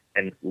balance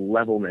and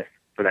levelness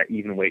for that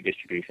even weight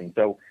distribution.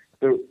 So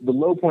the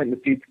low point in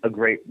the seat's a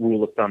great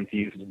rule of thumb to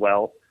use as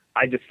well.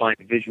 I just find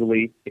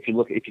visually, if you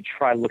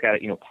try to look at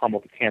it,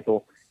 pommel to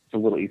cantle, it's a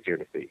little easier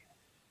to see.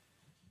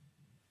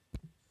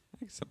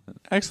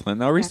 Excellent.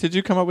 Now, Reese, did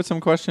you come up with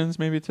some questions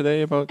maybe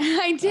today about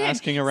I did.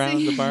 Asking around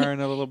the barn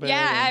a little bit?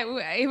 Yeah,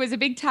 it was a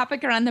big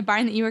topic around the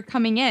barn that you were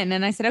coming in.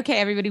 And I said, okay,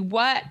 everybody,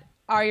 what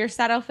are your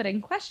saddle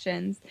fitting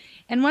questions?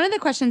 And one of the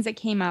questions that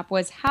came up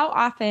was, how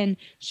often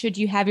should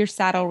you have your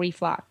saddle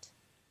reflocked?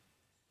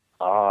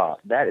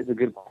 That is a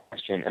good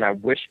question, and I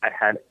wish I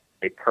had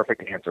a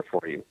perfect answer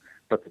for you.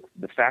 But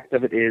the fact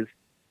of it is,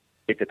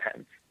 it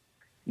depends.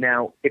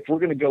 Now, if we're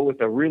going to go with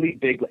a really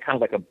big, kind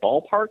of like a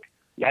ballpark,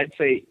 I'd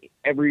say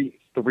every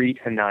 3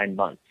 to 9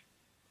 months.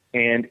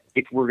 And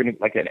if we're going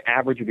to, like an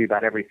average would be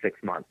about every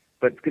 6 months.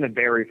 But it's going to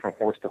vary from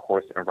horse to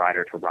horse and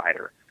rider to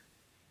rider.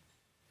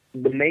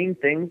 The main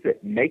things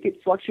that make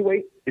it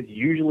fluctuate is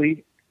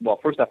usually, well,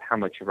 first off, how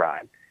much you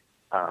ride.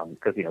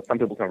 Because, some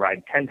people can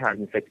ride 10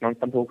 times in 6 months.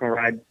 Some people can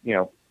ride,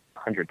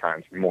 100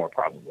 times or more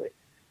probably.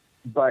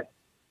 But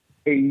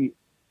a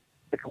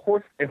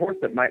horse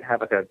that might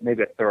have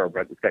maybe a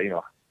thoroughbred that's got,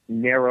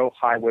 narrow,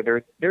 high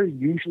withers, they're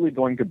usually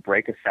going to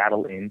break a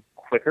saddle in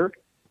quicker,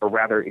 or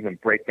rather even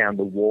break down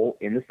the wool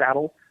in the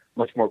saddle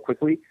much more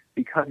quickly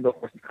because of the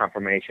horse's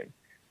conformation.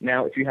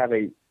 Now, if you have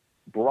a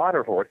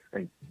broader horse,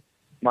 and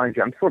mind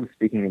you, I'm sort of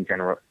speaking in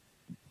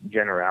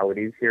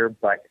generalities here,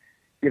 but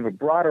if you have a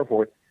broader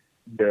horse,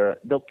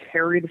 they'll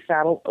carry the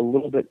saddle a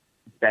little bit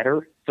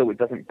better so it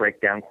doesn't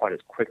break down quite as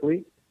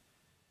quickly.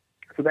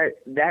 So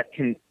that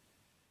can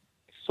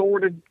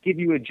sort of give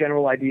you a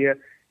general idea.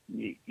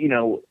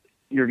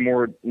 your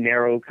more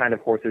narrow kind of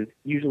horses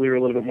usually are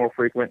a little bit more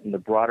frequent, and the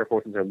broader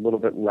horses are a little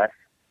bit less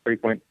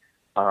frequent.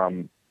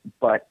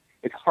 But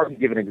it's hard to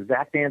give an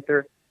exact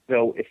answer.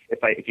 So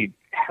if you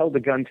held a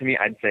gun to me,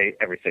 I'd say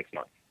every 6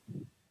 months.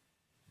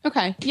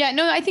 Okay. Yeah,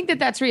 no, I think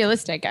that's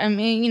realistic. I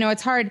mean,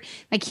 it's hard.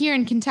 Like here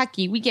in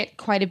Kentucky, we get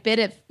quite a bit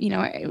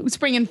of,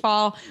 spring and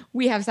fall,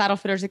 we have saddle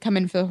fitters that come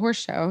in for the horse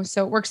show.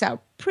 So it works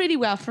out pretty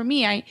well for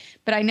me.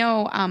 But I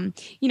know,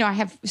 I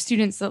have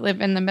students that live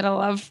in the middle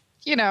of,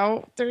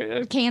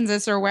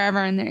 Kansas or wherever,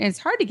 and it's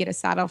hard to get a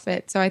saddle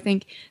fit. So I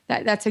think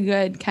that's a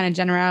good kind of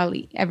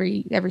generality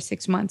every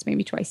 6 months,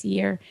 maybe twice a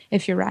year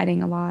if you're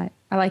riding a lot.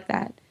 I like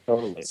that.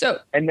 Totally.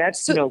 And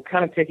that's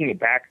kind of taking it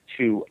back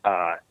to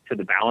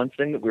the balance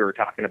thing that we were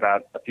talking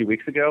about a few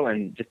weeks ago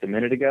and just a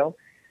minute ago.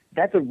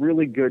 That's a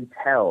really good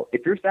tell.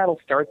 If your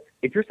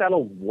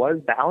saddle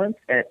was balanced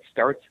and it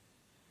starts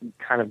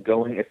kind of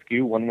going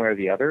askew one way or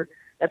the other,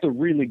 that's a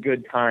really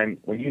good time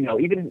when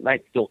even it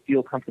might still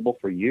feel comfortable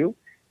for you.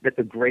 That's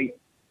a great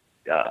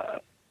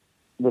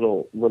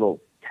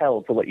little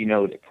tell to let you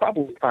know that it's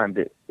probably time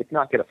to, if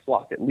not get a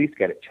flock, at least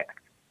get it checked.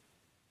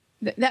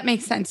 That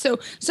makes sense. So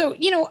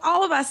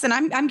all of us, and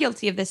I'm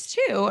guilty of this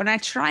too, and I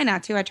try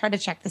not to. I try to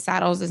check the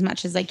saddles as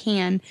much as I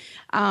can.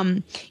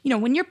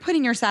 When you're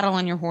putting your saddle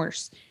on your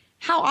horse,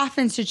 how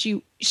often should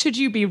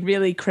you be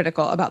really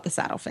critical about the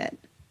saddle fit?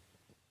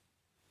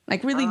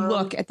 Like really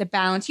look at the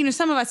balance.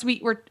 Some of us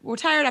we're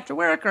tired after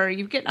work, or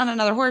you get on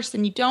another horse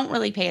and you don't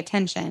really pay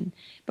attention.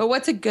 But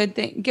what's a good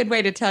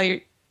way to tell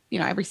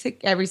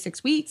every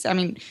 6 weeks? I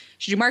mean,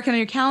 should you mark it on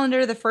your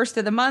calendar the first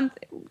of the month?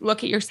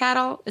 Look at your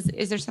saddle.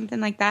 Is there something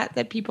like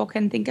that people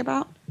can think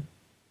about?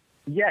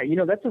 Yeah,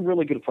 that's a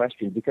really good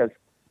question, because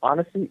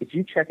honestly, if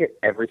you check it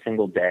every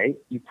single day,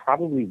 you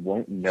probably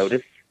won't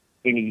notice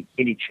any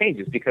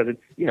changes, because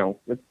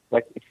it's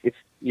like if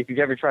you've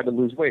ever tried to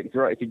lose weight,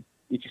 if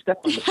you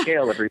step on the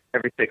scale every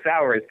 6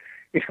 hours,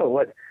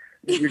 what,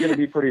 you're going to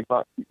be pretty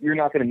bummed. You're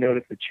not going to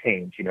notice the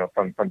change,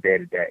 from day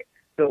to day.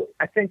 So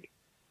I think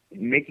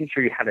making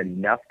sure you have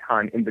enough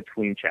time in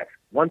between checks,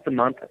 once a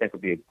month, I think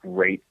would be a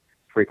great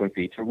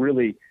frequency to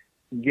really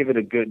give it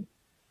a good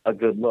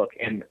look.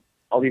 And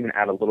I'll even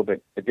add a little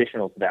bit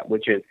additional to that,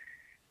 which is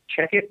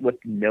check it with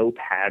no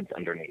pads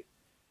underneath.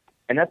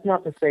 And that's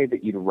not to say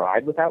that you'd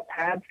ride without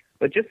pads,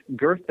 but just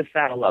girth the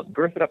saddle up,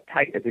 girth it up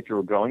tight as if you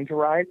were going to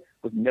ride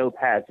with no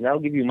pads, and that'll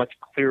give you a much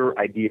clearer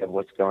idea of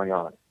what's going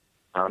on.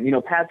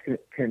 Pads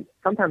can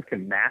sometimes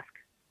mask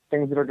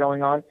things that are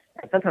going on,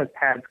 and sometimes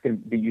pads can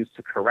be used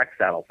to correct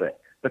saddle fit.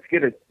 Let's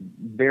get a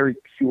very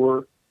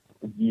pure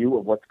view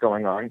of what's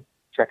going on.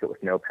 Check it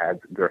with no pads,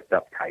 girthed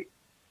up tight.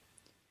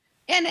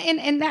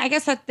 And I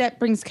guess that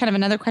brings kind of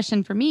another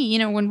question for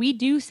me. When we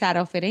do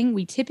saddle fitting,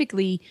 we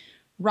typically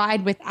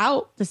ride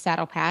without the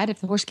saddle pad if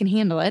the horse can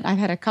handle it. I've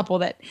had a couple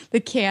that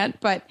can't,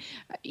 but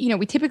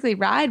we typically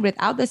ride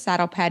without the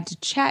saddle pad to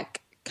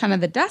check kind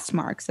of the dust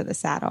marks of the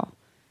saddle.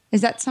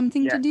 Is that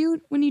something to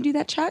do when you do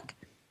that check?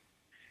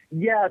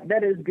 Yeah,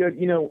 that is good.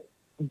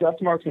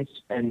 Dust marks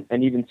and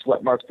even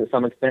sweat marks to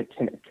some extent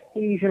can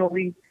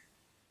occasionally,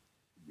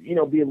 be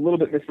a little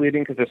bit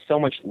misleading, because there's so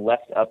much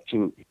left up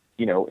to,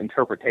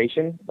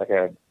 interpretation, like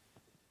a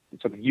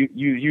sort of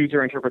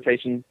user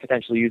interpretation,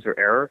 potentially user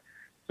error.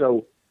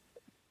 So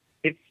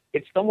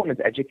if someone is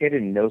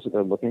educated and knows what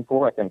they're looking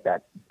for, I think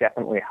that's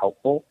definitely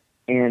helpful.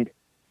 And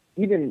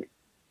even,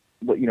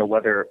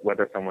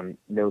 whether someone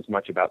knows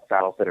much about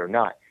saddle fit or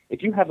not,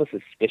 if you have a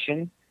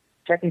suspicion,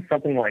 checking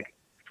something like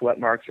sweat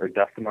marks or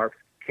dust marks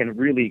can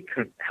really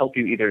help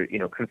you either,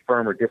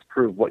 confirm or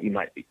disprove what you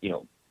might be,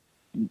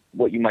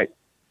 what you might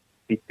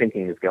be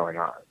thinking is going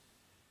on.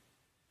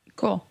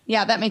 Cool.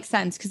 Yeah, that makes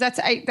sense, because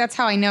that's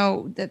how I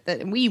know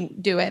that we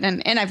do it,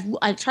 and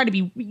I try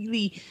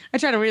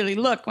to really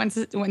look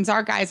once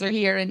our guys are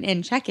here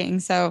and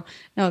checking. So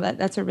no,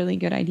 that's a really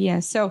good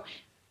idea. So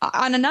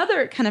on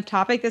another kind of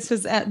topic, this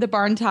was the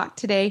barn talk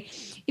today.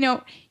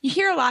 You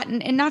hear a lot,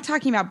 and not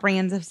talking about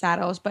brands of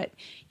saddles, but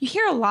you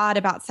hear a lot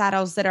about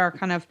saddles that are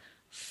kind of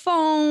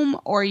foam,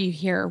 or you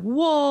hear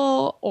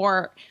wool,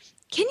 or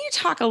can you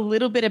talk a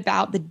little bit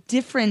about the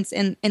difference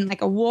in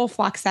like a wool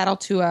flock saddle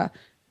to a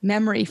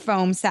memory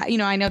foam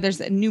saddle? I know there's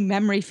a new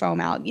memory foam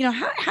out.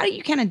 How do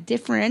you kind of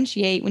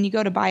differentiate when you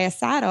go to buy a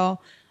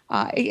saddle?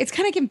 It's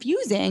kind of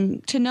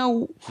confusing to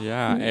know.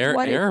 Yeah,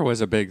 air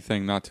was a big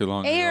thing not too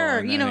long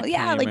ago.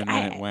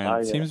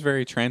 It seems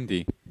very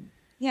trendy.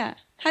 Yeah.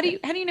 How do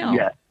you know?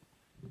 Yeah.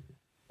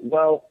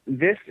 Well,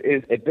 this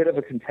is a bit of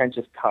a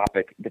contentious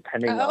topic,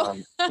 depending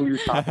on who you're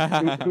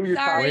talking. Who you're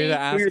talking. Way to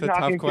ask the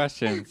tough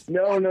questions.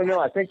 No.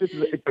 I think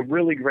it's a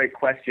really great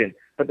question.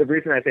 But the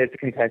reason I say it's a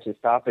contentious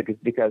topic is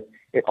because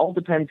it all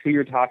depends who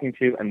you're talking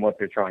to and what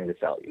they're trying to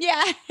sell you.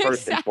 Yeah,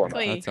 first exactly. And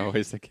foremost. That's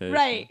always the case.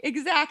 Right,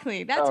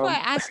 exactly. That's why I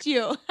asked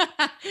you,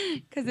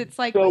 because it's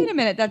like, wait a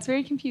minute, that's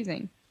very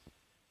confusing.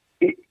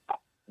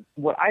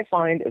 What I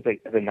find is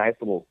a nice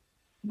little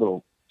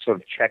sort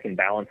of check and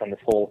balance on this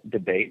whole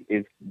debate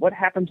is what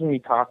happens when you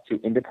talk to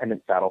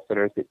independent saddle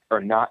fitters that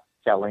are not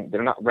selling,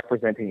 they're not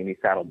representing any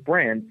saddle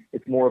brand.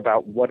 It's more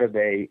about what are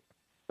they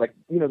like,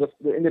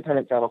 the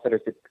independent saddle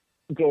fitters that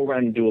go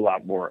around and do a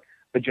lot more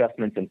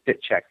adjustments and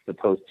fit checks as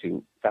opposed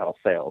to saddle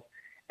sales.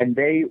 And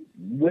they,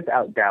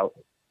 without doubt,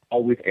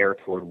 always err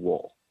toward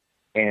wool.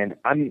 And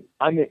I'm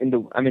in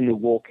the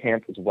wool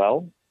camp as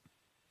well.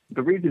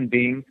 The reason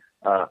being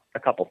a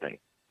couple things.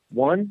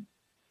 One,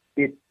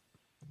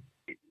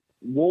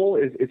 wool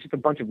is just a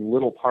bunch of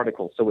little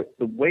particles. So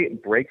the way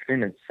it breaks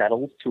in and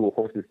settles to a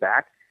horse's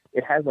back,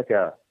 it has like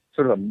a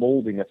sort of a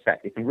molding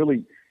effect. It can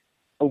really,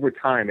 over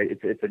time,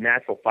 it's a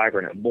natural fiber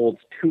and it molds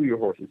to your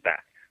horse's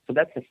back. So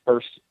that's the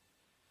first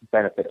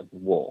benefit of the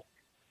wool.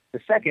 The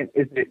second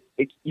is that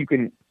you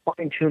can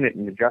fine tune it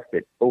and adjust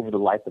it over the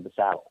life of the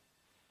saddle.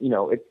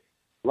 It's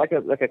like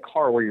a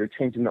car where you're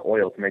changing the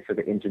oil to make sure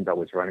the engine's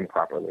always running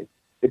properly.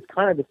 It's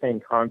kind of the same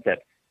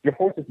concept. Your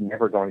horse is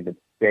never going to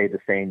stay the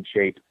same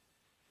shape,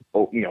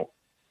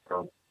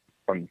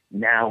 from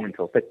now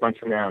until 6 months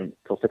from now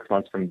until 6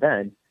 months from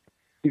then.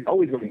 He's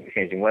always going to be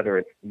changing, whether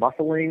it's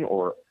muscling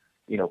or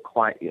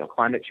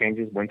climate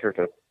changes, winter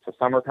to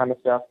summer kind of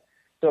stuff.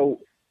 So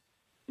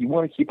you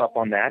want to keep up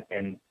on that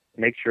and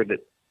make sure that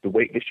the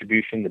weight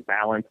distribution, the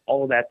balance,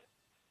 all of that's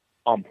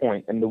on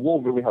point. And the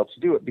wool really helps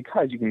you do it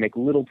because you can make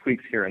little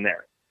tweaks here and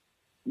there.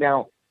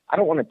 Now, I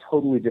don't want to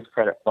totally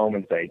discredit foam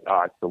and say,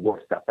 it's the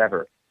worst stuff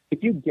ever.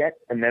 If you get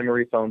a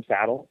memory foam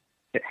saddle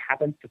that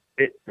happens to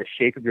fit the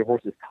shape of your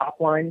horse's top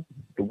line,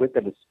 the width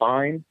of his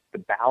spine, the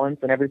balance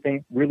and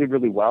everything really,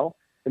 really well,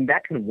 then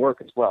that can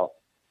work as well.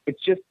 It's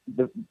just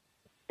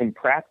in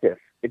practice,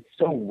 it's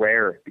so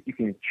rare that you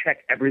can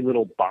check every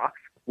little box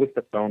with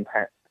the foam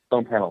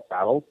panel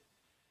saddles,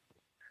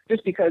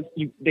 just because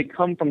they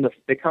come from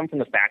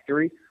the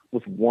factory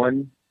with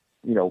one,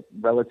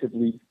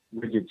 relatively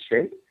rigid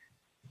shape,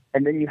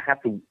 and then you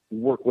have to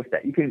work with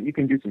that. You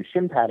can do some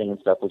shim padding and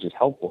stuff, which is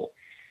helpful,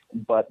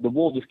 but the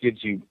wool just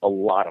gives you a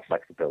lot of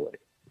flexibility.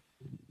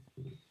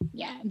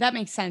 Yeah, that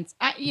makes sense.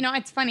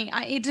 It's funny.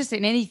 It just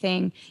in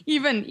anything,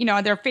 even,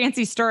 there are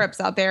fancy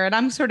stirrups out there, and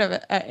I'm sort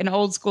of an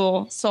old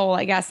school soul,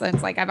 I guess.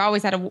 It's like I've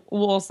always had a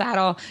wool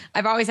saddle.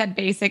 I've always had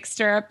basic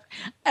stirrup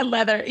and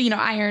leather,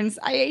 irons.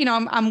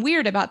 I'm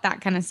weird about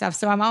that kind of stuff,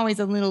 so I'm always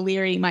a little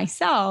leery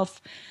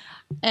myself.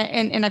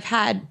 And I've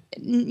had,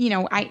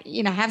 I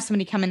have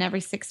somebody come in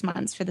every 6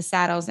 months for the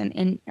saddles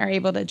and are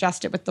able to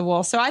adjust it with the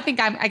wool. So I think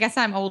I guess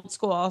I'm old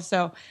school.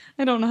 So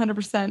I don't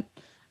 100%.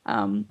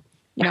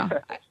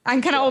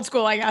 I'm kind of old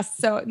school, I guess.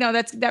 So no,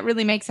 that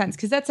really makes sense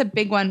because that's a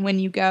big one when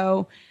you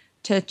go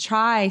to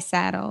try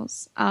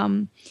saddles.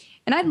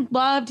 And I'd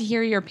love to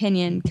hear your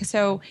opinion.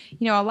 So,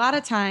 a lot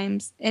of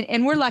times,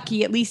 and we're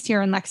lucky, at least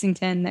here in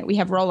Lexington, that we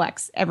have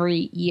Rolex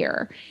every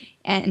year.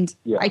 And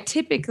I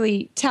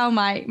typically tell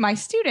my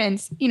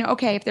students,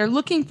 okay, if they're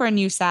looking for a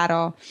new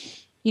saddle,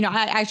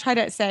 I try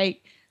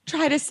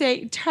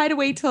to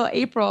wait till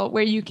April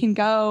where you can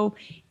go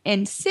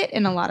and sit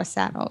in a lot of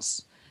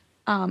saddles.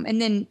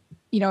 And then,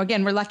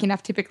 again, we're lucky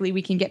enough, typically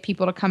we can get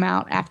people to come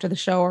out after the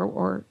show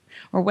or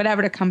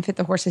whatever to come fit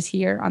the horses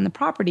here on the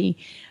property.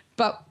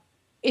 But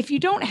if you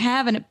don't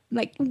have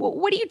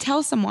what do you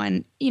tell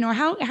someone,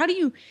 how do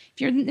you,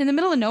 if you're in the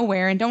middle of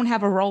nowhere and don't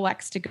have a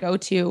Rolex to go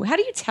to, how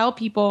do you tell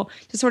people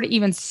to sort of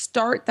even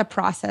start the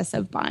process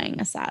of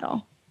buying a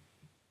saddle?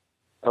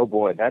 Oh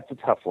boy, that's a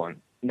tough one.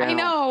 Now, I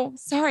know.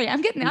 Sorry,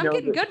 I'm getting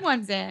good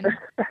ones in.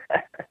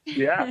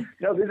 Yeah,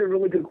 no, these are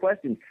really good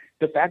questions.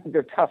 The fact that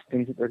they're tough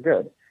means that they're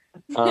good.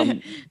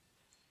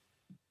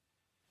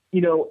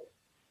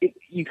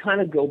 You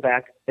kind of go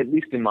back, at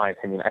least in my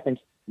opinion, I think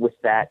with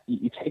that,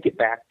 you take it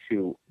back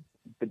to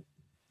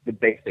the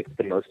basics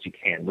the most you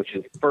can, which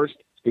is first,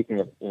 speaking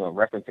of,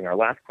 referencing our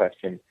last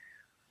question,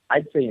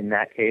 I'd say in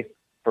that case,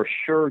 for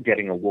sure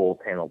getting a wool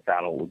paneled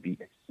saddle would be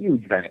a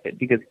huge benefit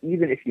because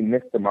even if you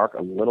miss the mark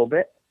a little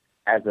bit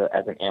as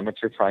an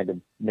amateur trying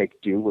to make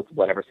do with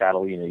whatever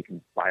saddle, you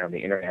can buy on the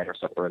internet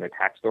or in a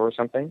tack store or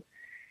something,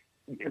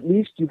 at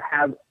least you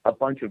have a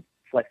bunch of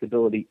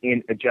flexibility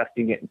in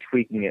adjusting it and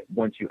tweaking it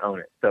once you own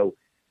it. So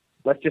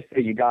let's just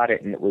say you got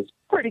it and it was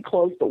pretty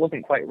close but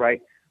wasn't quite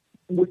right.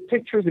 With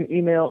pictures and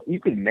email, you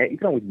can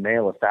always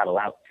mail a saddle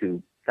out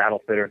to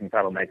saddle fitters and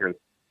saddle makers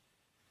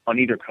on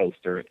either coast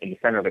or in the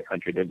center of the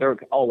country. They're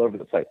all over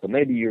the place. So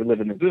maybe you live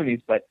in the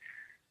boonies, but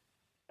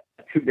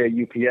a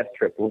 2-day UPS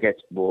trip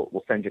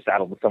we'll send your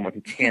saddle to someone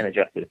who can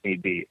adjust it if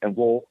need be, and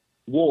we'll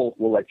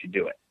let you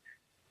do it.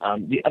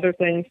 The other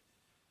things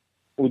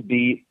would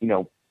be,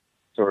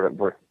 sort of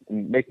we're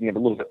making it a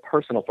little bit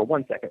personal for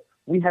 1 second.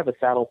 We have a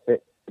saddle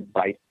fit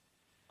advice.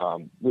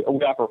 We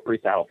offer free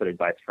saddle fit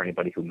advice for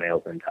anybody who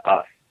mails into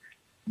us.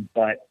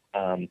 But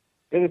the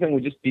other thing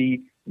would just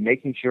be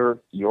making sure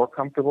you're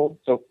comfortable.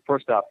 So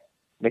first off,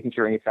 making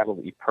sure any saddle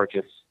that you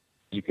purchase,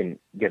 you can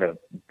get a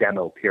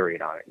demo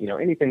period on it.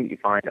 Anything that you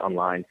find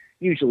online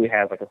usually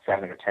has like a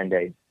 7 or 10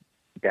 day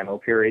demo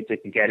period, so you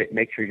can get it,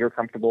 make sure you're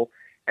comfortable,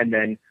 and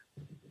then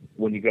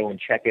when you go and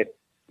check it,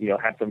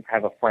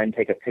 have a friend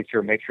take a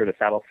picture, make sure the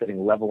saddle's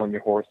sitting level on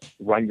your horse,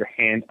 run your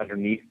hand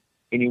underneath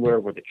anywhere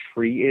where the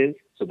tree is,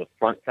 so the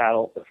front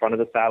of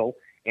the saddle,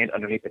 and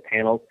underneath the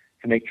panels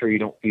to make sure you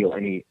don't feel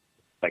any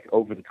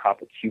over the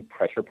top acute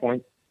pressure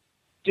points.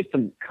 just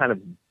some kind of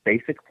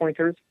basic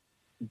pointers,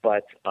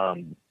 but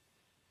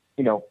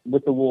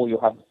with the wool,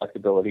 you'll have the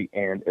flexibility,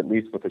 and at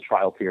least with the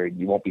trial period,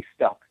 you won't be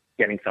stuck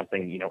getting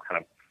something, kind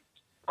of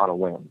on a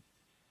whim.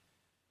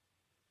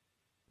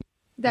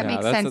 That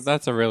makes sense.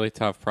 That's a really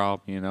tough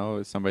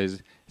problem,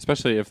 somebody's,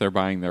 especially if they're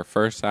buying their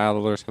first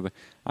saddle or something.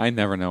 I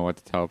never know what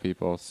to tell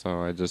people,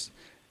 so I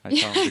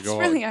tell them to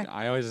go out.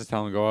 I always just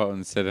tell them to go out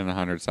and sit in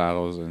 100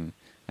 saddles and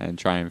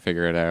try and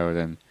figure it out,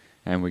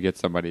 and we get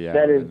somebody out.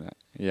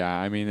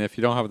 I mean, if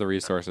you don't have the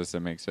resources, it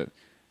makes it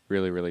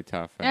really, really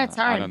tough. Yeah, it's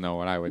hard. I don't know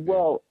what I would do.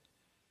 Well,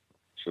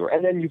 sure.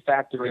 And then you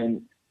factor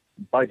in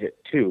budget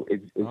too.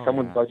 Is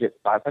someone's budget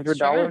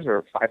 $500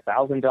 or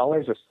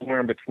 $5,000 or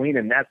somewhere in between,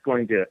 and that's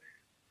going to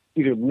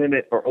either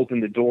limit or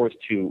open the doors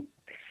to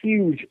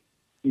huge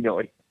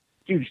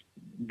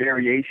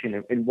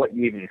variation in what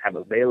you even have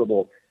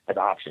available as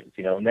options,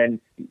 and then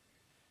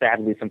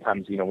sadly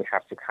sometimes, we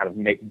have to kind of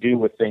make do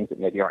with things that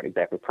maybe aren't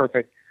exactly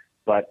perfect,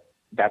 but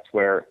that's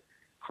where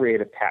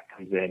creative tack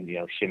comes in,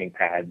 shimming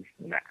pads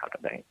and that kind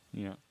of thing.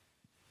 Yeah.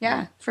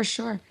 Yeah, for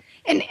sure.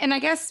 And I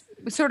guess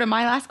sort of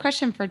my last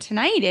question for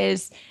tonight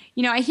is,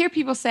 I hear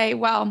people say,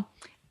 well,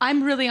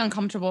 I'm really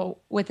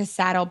uncomfortable with a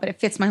saddle, but it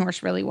fits my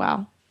horse really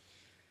well.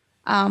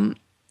 And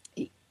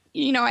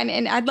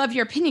I'd love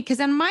your opinion, because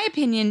in my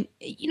opinion,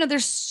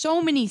 there's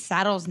so many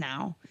saddles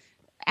now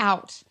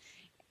out.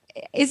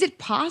 Is it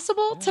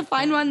possible to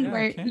find one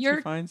where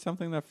you find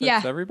something that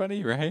fits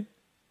everybody, right?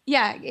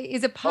 Yeah.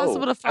 Is it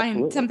possible to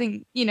find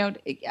something,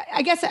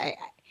 I guess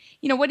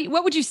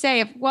what would you say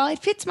if, well, it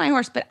fits my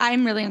horse, but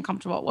I'm really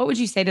uncomfortable? What would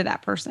you say to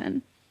that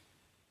person?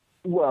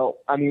 Well,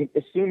 I mean,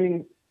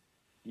 assuming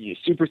your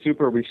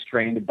super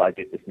restrained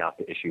budget is not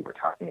the issue we're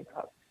talking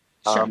about.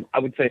 Sure. I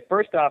would say,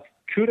 first off,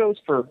 kudos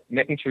for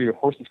making sure your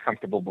horse is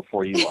comfortable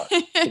before you are,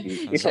 to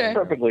be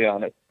perfectly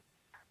honest.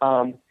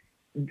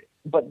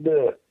 But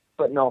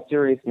in all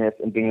seriousness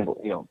and being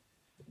able,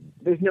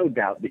 there's no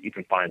doubt that you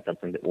can find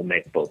something that will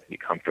make both of you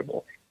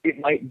comfortable. It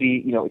might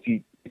be,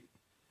 if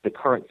the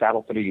current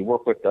saddle fitter you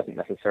work with doesn't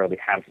necessarily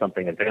have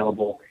something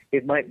available,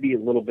 it might be a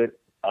little bit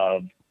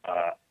of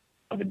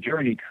a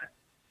journey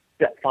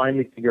that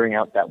finally figuring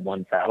out that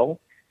one saddle.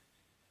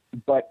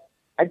 But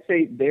I'd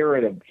say they're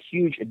at a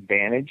huge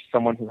advantage,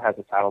 someone who has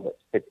a saddle that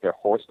fits their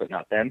horse but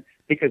not them,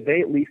 because they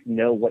at least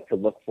know what to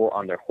look for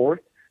on their horse.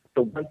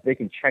 So once they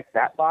can check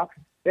that box,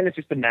 then it's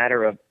just a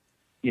matter of,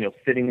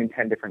 sitting in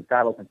 10 different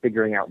saddles and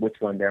figuring out which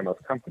one they're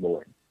most comfortable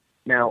in.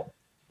 Now,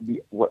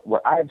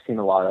 what I've seen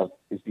a lot of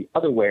is the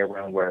other way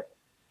around, where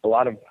a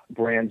lot of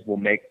brands will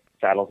make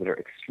saddles that are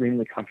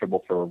extremely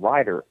comfortable for a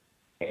rider,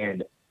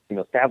 and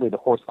sadly the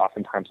horse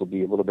oftentimes will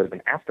be a little bit of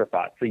an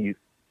afterthought. So these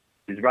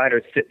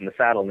riders sit in the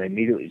saddle and they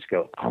immediately just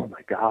go, "Oh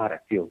my God, I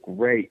feel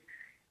great."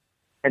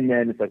 And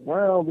then it's like,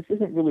 well, this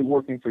isn't really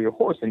working for your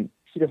horse, and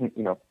he doesn't,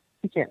 he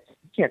can't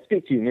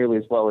speak to you nearly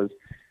as well as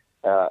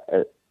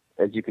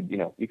you could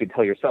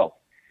tell yourself.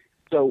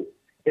 So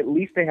at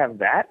least they have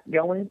that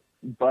going.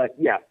 But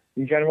yeah,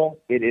 in general,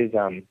 it is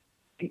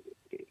it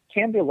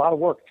can be a lot of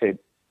work to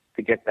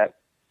get that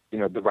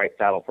the right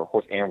saddle for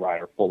horse and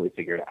rider fully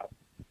figured out.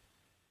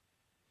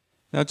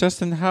 Now,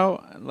 Justin,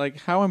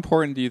 how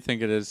important do you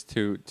think it is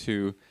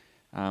to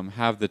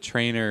have the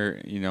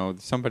trainer,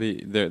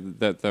 somebody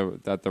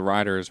that the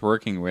rider is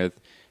working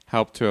with,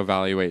 help to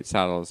evaluate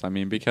saddles? I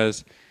mean,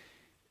 because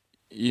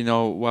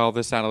well,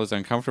 this saddle is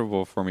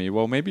uncomfortable for me.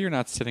 Well, maybe you're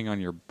not sitting on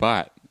your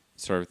butt,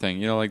 sort of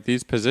thing. Like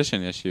these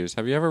position issues.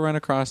 Have you ever run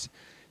across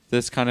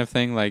this kind of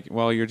thing? Like,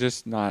 well, you're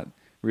just not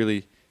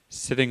really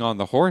sitting on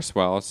the horse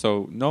well,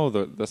 so no,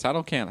 the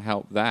saddle can't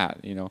help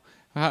that.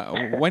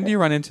 When do you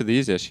run into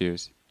these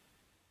issues?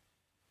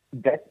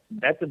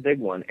 That's a big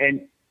one,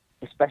 and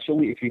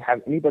especially if you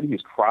have anybody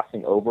who's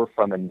crossing over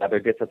from another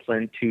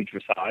discipline to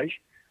dressage.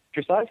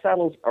 Dressage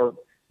saddles are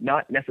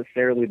not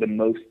necessarily the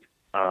most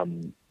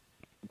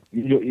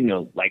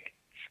like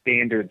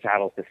standard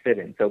saddles to fit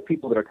in. So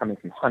people that are coming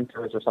from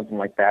hunters or something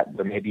like that,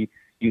 they're maybe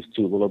used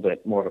to a little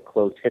bit more of a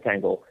closed hip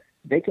angle,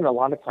 they can a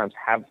lot of times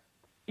have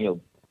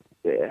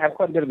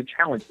quite a bit of a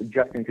challenge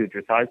adjusting to a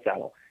dressage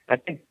saddle. And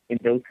I think in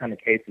those kind of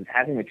cases,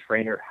 having a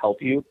trainer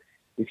help you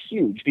is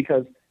huge,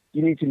 because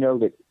you need to know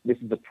that this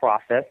is the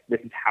process, this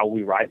is how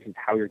we ride, this is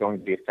how you're going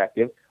to be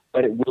effective,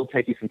 but it will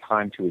take you some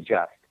time to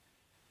adjust.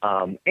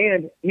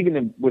 And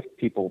even with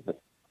people that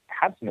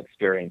have some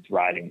experience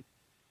riding,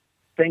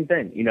 same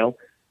thing, you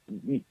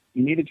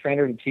need a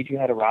trainer to teach you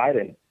how to ride,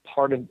 and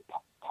part of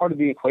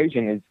the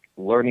equation is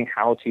learning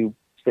how to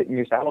sit in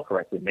your saddle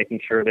correctly, making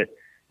sure that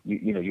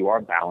you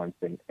are balanced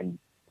and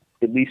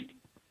at least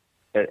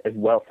as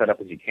well set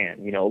up as you can.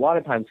 A lot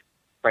of times,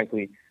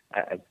 frankly,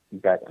 as you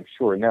guys I'm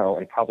sure know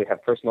and probably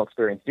have personal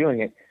experience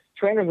doing it,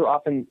 trainers are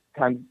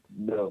oftentimes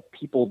the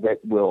people that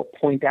will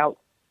point out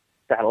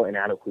saddle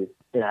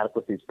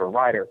inadequacies for a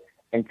rider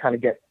and kind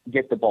of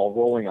get the ball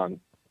rolling on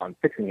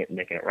fixing it and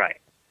making it right.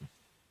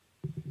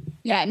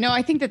 Yeah, no,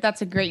 I think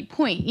that's a great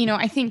point.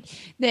 I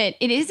think that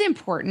it is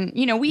important.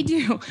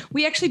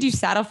 We actually do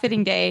saddle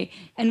fitting day,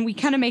 and we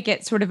kind of make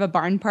it sort of a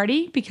barn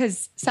party,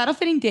 because saddle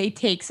fitting day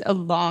takes a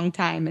long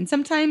time. And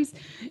sometimes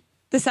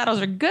the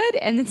saddles are good,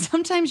 and then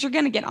sometimes you're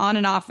going to get on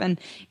and off, and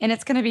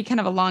it's going to be kind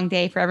of a long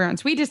day for everyone.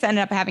 So we just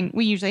ended up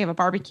we usually have a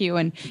barbecue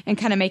and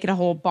kind of make it a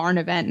whole barn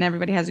event, and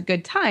everybody has a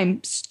good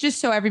time, just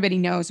so everybody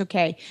knows,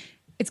 okay,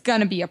 it's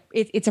going to be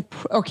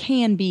or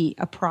can be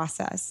a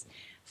process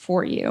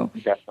for you.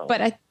 Definitely.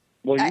 But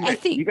I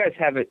think you guys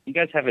have it. You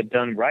guys have it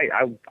done right.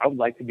 I would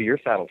like to be your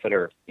saddle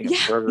fitter.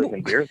 Burgers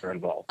and beers are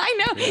involved. I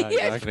know.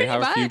 Yeah, exactly.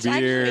 Have a few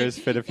beers,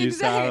 fit a few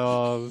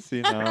saddles.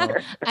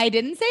 I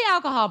didn't say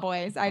alcohol,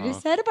 boys. I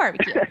just said a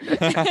barbecue.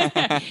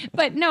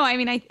 But no, I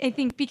mean, I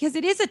think because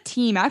it is a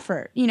team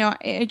effort.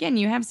 Again,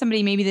 you have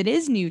somebody maybe that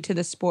is new to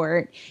the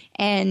sport,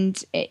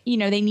 and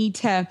they need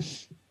to.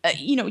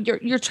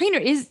 Your trainer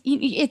is.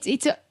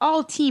 It's an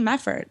all team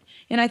effort.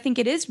 And I think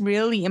it is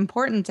really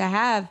important to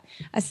have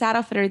a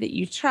saddle fitter that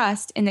you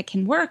trust and that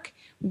can work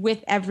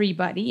with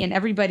everybody, and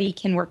everybody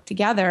can work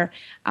together,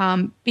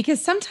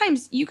 because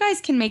sometimes you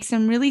guys can make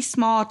some really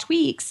small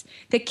tweaks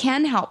that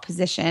can help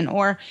position.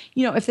 Or,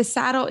 if the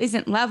saddle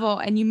isn't level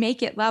and you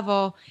make it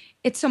level,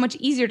 it's so much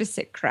easier to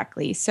sit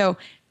correctly. So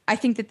I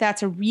think that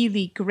that's a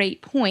really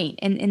great point,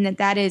 and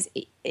that is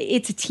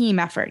it's a team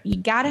effort. You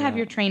got to have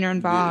your trainer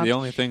involved. The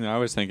only thing that I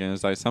was thinking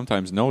is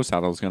sometimes no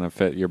saddle is going to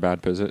fix your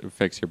bad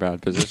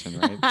position,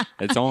 right?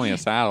 It's only a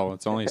saddle.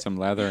 It's only some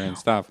leather and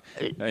stuff.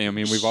 I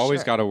mean, we've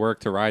always got to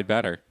work to ride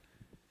better.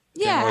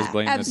 Yeah, can't always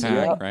blame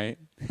absolutely. the tack, right?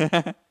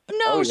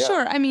 No,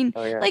 sure. I mean,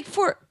 I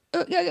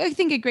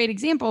think a great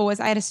example was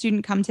I had a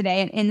student come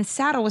today, and the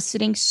saddle was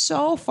sitting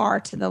so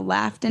far to the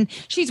left, and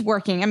she's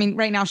working. I mean,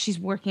 right now she's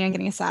working on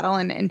getting a saddle,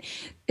 and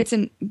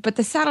but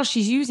the saddle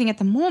she's using at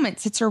the moment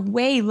sits her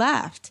way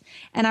left.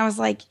 And I was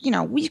like,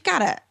 we've got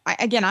to,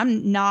 again,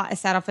 I'm not a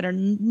saddle fitter.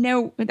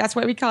 No, that's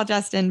what we call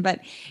Justin. But,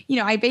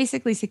 I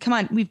basically said, come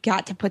on, we've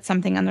got to put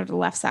something under the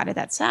left side of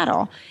that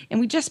saddle. And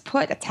we just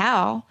put a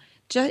towel,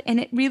 and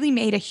it really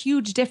made a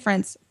huge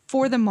difference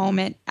for the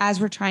moment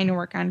as we're trying to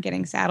work on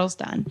getting saddles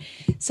done.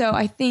 So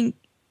I think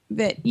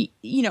that,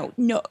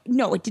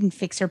 no, it didn't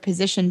fix her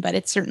position, but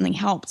it certainly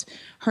helped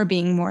her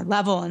being more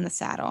level in the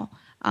saddle.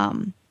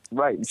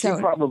 Right. She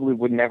probably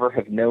would never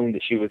have known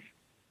that she was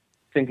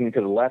thinking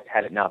to the left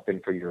had it not been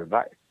for your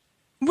advice.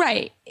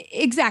 Right.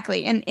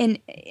 Exactly. And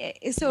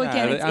so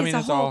again,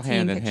 it's all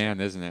hand in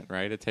hand, isn't it?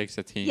 Right. It takes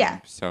a team. Yeah.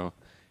 So,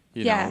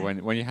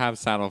 when you have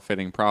saddle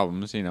fitting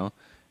problems,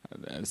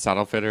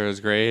 saddle fitter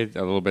is great.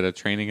 A little bit of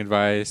training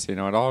advice, it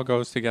all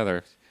goes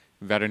together.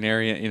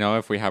 Veterinarian,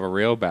 if we have a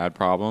real bad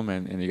problem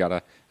and you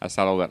got a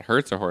saddle that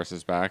hurts a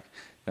horse's back,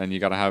 then you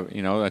got to have,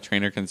 a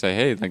trainer can say,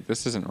 hey,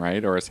 this isn't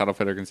right. Or a saddle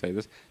fitter can say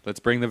this,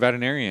 let's bring the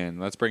veterinarian,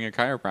 let's bring a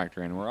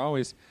chiropractor in. We're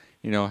always,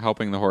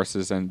 helping the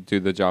horses and do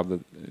the job that,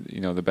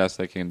 the best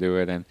they can do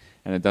it. And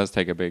it does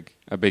take a big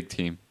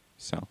team.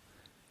 So.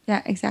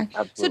 Yeah, exactly.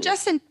 Absolutely. So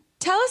Justin,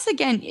 tell us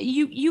again,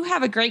 you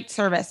have a great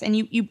service, and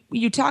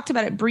you talked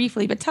about it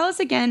briefly, but tell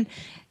us again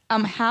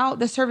how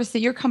the service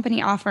that your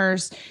company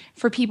offers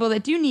for people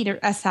that do need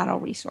a saddle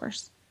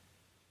resource.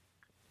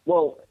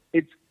 Well,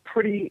 it's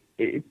pretty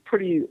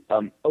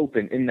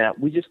open in that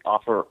we just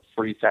offer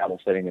free saddle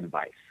fitting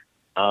advice,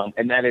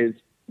 and that is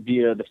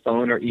via the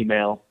phone or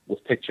email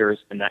with pictures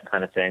and that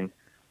kind of thing.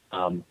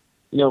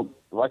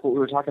 Like what we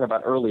were talking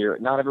about earlier,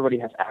 not everybody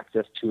has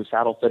access to a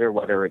saddle fitter,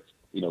 whether it's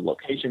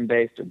location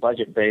based or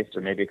budget based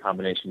or maybe a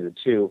combination of the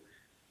two.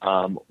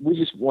 We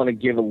just want to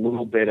give a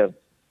little bit of,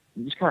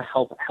 just kind of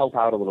help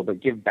out a little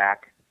bit, give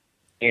back,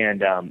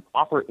 and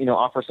offer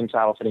some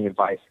saddle fitting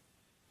advice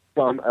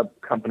from a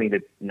company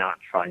that's not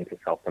trying to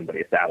sell somebody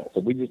a saddle.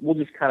 So we'll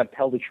just kind of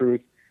tell the truth,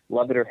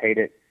 love it or hate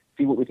it,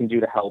 see what we can do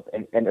to help,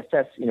 and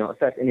assess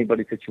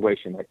anybody's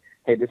situation. Like,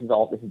 hey, this is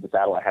the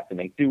saddle I have to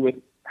make do with.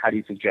 How do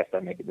you suggest I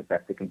make it the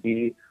best it can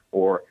be?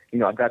 Or,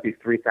 I've got these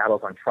 3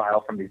 saddles on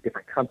trial from these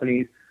different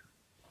companies.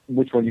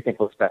 Which one do you think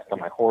looks best on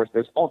my horse?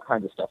 There's all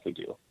kinds of stuff we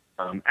do.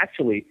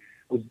 Actually,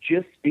 I was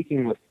just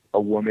speaking with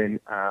a woman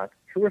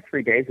 2 or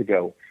 3 days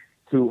ago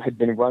who had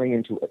been running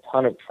into a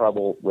ton of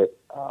trouble with.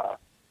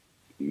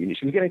 She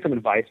was getting some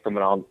advice from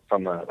an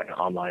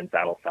online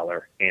saddle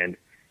seller, and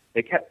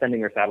they kept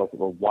sending her saddles that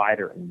were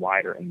wider and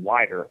wider and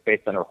wider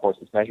based on her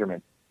horse's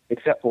measurements,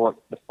 except for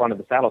the front of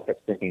the saddle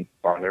kept sinking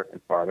farther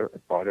and farther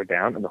and farther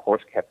down, and the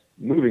horse kept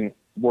moving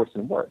worse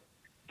and worse.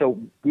 So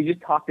we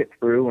just talked it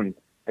through, and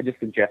I just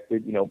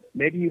suggested,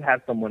 maybe you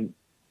have someone,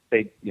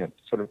 say,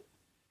 sort of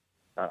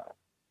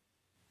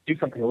do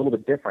something a little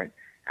bit different.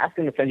 Ask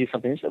them to send you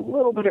something just a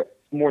little bit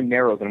more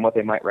narrow than what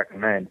they might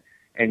recommend.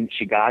 And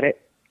she got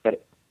it,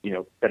 but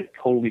that it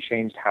totally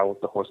changed how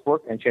the horse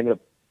worked, and she ended up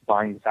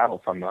buying the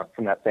saddle from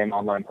that same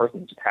online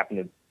person.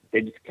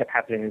 They just kept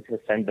happening to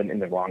send them in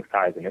the wrong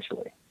size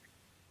initially.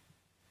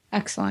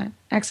 Excellent.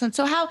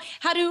 So how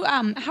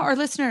our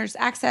listeners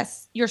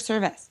access your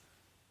service?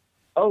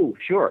 Oh,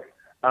 sure.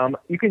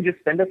 You can just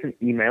send us an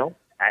email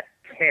at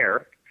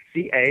care,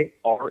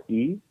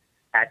 C-A-R-E,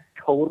 at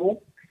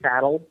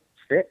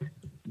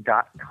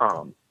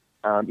totalsaddlefit.com.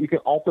 You can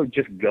also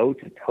just go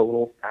to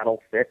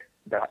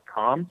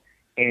totalsaddlefit.com,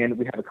 and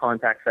we have a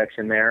contact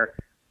section there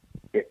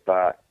if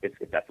that's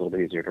a little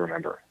bit easier to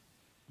remember.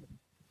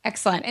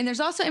 Excellent. And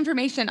there's also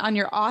information on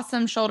your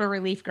awesome shoulder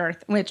relief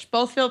girth, which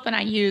both Philip and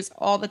I use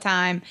all the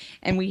time,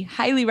 and we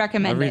highly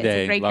recommend Every it.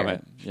 day. It's a great Love girth.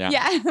 it. Yeah.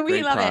 Yeah, we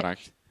Great love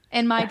product. it.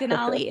 And my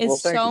Denali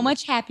is so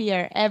much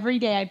happier every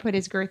day I put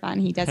his girth on.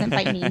 He doesn't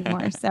bite me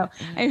anymore. So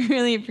I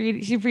really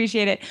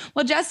appreciate it.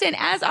 Well, Justin,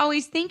 as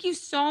always, thank you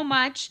so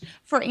much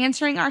for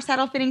answering our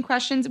saddle fitting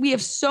questions. We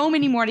have so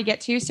many more to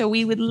get to, so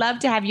we would love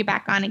to have you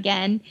back on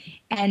again.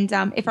 And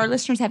if our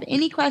listeners have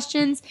any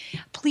questions,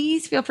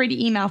 please feel free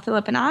to email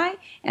Philip and I.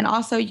 And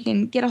also you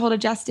can get a hold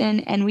of Justin,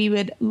 and we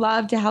would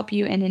love to help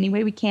you in any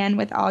way we can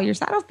with all your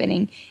saddle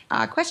fitting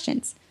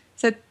questions.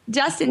 So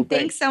Justin,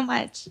 thanks so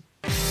much.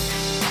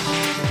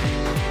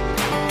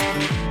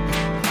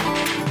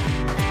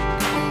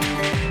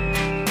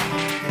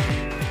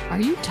 Are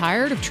you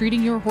tired of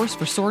treating your horse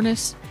for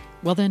soreness?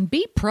 Well, then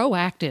be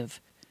proactive.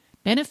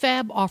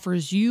 Benefab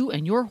offers you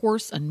and your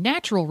horse a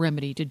natural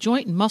remedy to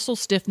joint and muscle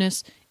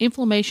stiffness,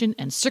 inflammation,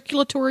 and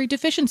circulatory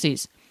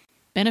deficiencies.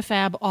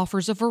 Benefab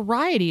offers a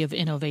variety of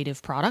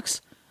innovative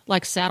products,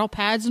 like saddle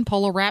pads and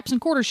polo wraps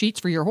and quarter sheets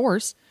for your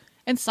horse,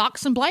 and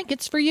socks and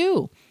blankets for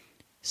you.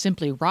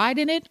 Simply ride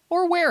in it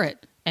or wear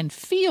it, and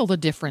feel the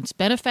difference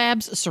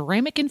Benefab's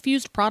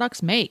ceramic-infused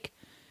products make.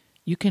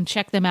 You can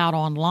check them out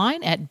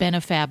online at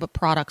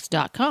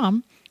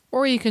benefabproducts.com,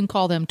 or you can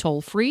call them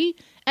toll-free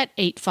at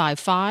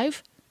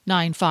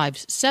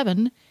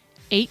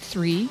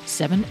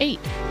 855-957-8378.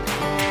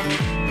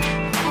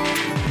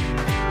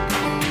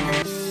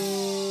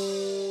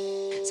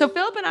 So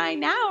Philip and I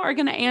now are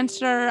going to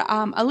answer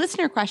a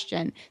listener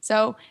question.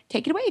 So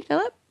take it away,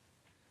 Philip.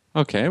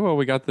 Okay, well,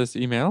 we got this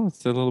email.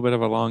 It's a little bit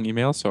of a long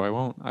email, so I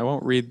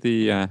won't read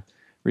the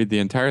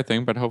entire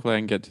thing, but hopefully I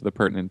can get to the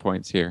pertinent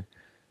points here.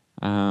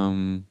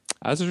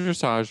 As a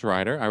dressage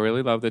rider, I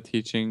really love the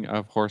teaching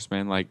of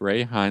horsemen like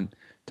Ray Hunt,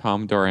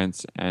 Tom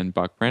Dorrance, and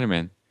Buck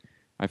Brenneman.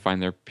 I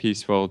find their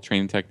peaceful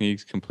training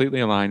techniques completely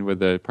aligned with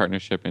the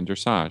partnership in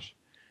dressage.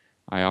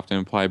 I often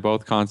apply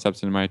both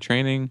concepts in my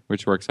training,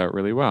 which works out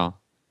really well.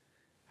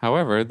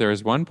 However, there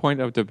is one point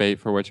of debate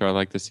for which I would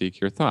like to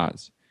seek your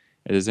thoughts.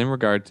 It is in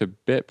regard to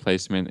bit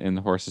placement in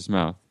the horse's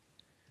mouth.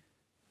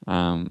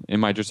 In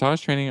my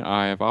dressage training,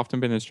 I have often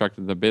been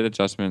instructed the bit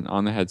adjustment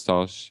on the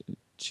headstall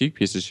cheek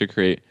pieces should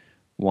create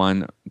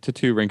 1 to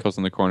 2 wrinkles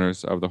in the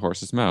corners of the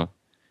horse's mouth.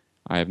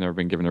 I have never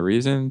been given a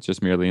reason,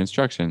 just merely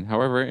instruction.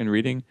 However, in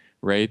reading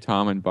Ray,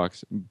 Tom, and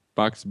Buck's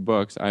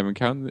books, I have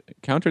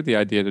encountered the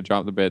idea to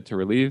drop the bit to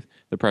relieve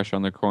the pressure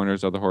on the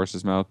corners of the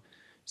horse's mouth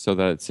so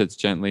that it sits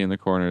gently in the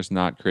corners,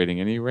 not creating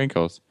any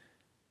wrinkles,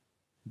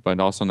 but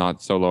also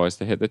not so low as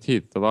to hit the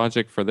teeth. The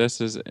logic for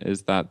this is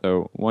that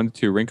the 1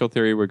 to 2 wrinkle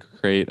theory would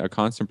create a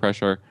constant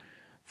pressure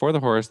for the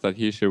horse that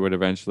he would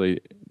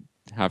eventually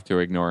have to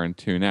ignore and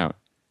tune out.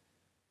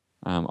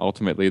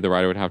 Ultimately, the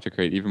rider would have to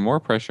create even more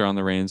pressure on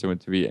the reins and would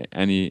defeat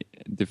any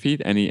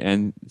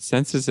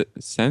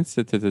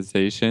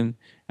sensitization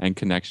and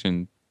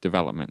connection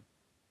development.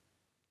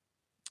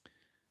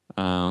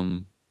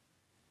 I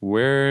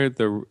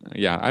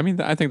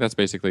think that's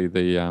basically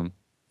the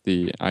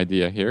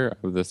idea here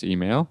of this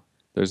email.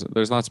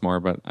 There's lots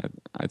more, but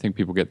I think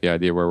people get the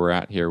idea where we're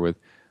at here with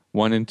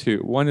 1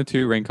 to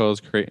 2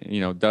 wrinkles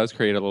does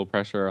create a little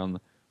pressure on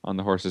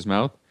the horse's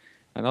mouth.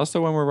 And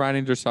also when we're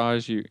riding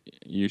dressage,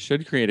 you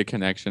should create a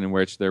connection in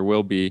which there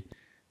will be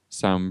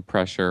some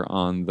pressure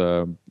on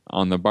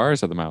the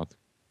bars of the mouth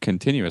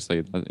continuously.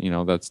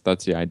 That's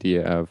the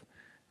idea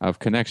of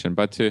connection.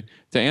 But to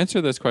answer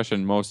this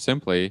question most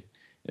simply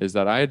is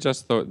that I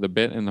adjust the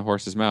bit in the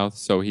horse's mouth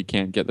so he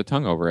can't get the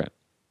tongue over it,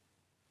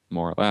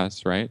 more or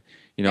less, right?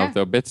 If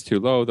the bit's too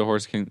low, the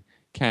horse can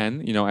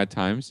at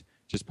times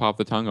just pop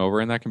the tongue over,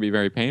 and that can be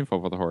very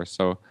painful for the horse.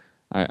 So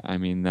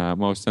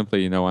most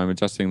simply, I'm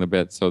adjusting the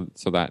bit so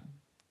that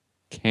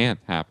can't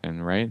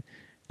happen, right?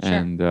 Sure.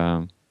 And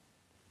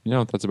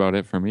that's about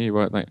it for me.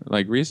 What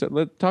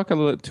talk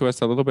to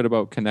us a little bit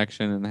about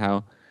connection and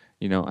how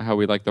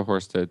we like the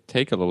horse to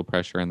take a little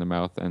pressure in the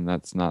mouth, and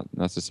that's not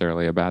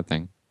necessarily a bad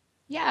thing.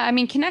 Yeah,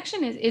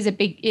 connection is a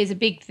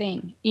big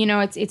thing.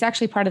 It's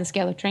actually part of the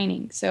scale of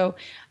training. So,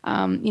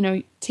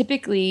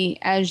 typically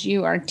as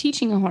you are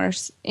teaching a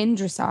horse in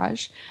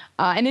dressage,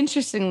 and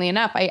interestingly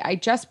enough, I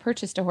just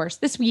purchased a horse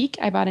this week.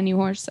 I bought a new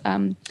horse,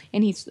 and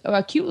he's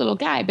a cute little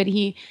guy, but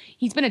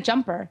he's been a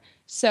jumper,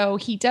 so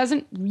he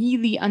doesn't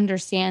really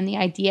understand the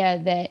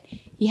idea that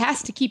he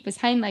has to keep his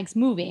hind legs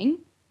moving,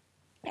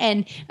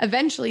 and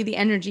eventually the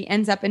energy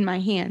ends up in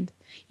my hand.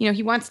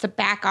 He wants to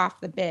back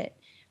off the bit.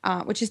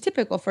 Which is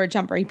typical for a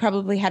jumper. He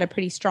probably had a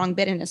pretty strong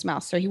bit in his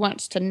mouth, so he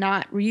wants to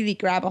not really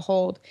grab a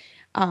hold.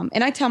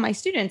 And I tell my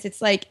students,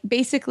 it's like,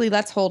 basically,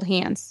 let's hold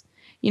hands.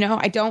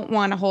 I don't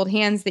want to hold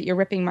hands that you're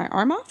ripping my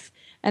arm off,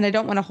 and I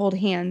don't want to hold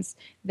hands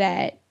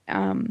that,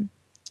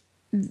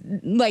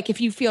 like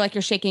if you feel like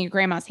you're shaking your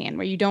grandma's hand,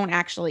 where you don't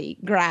actually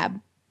grab,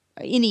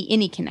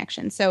 any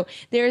connection. So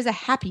there is a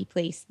happy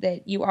place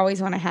that you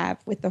always want to have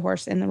with the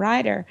horse and the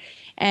rider.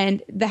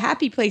 And the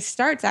happy place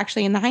starts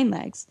actually in the hind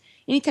legs.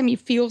 Anytime you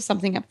feel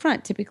something up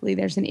front, typically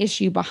there's an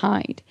issue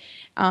behind.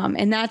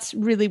 And that's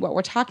really what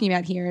we're talking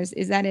about here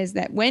is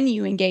that when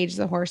you engage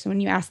the horse and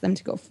when you ask them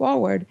to go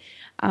forward,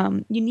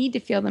 you need to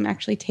feel them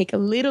actually take a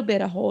little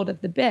bit of hold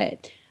of the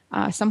bit.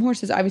 Some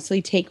horses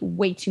obviously take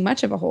way too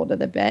much of a hold of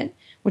the bit,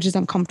 which is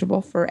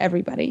uncomfortable for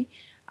everybody.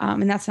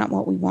 And that's not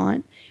what we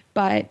want.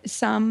 But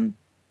some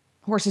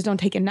horses don't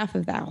take enough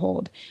of that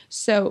hold.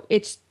 So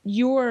it's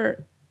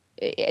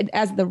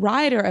as the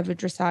rider of a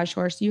dressage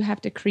horse, you have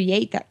to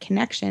create that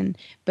connection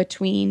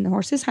between the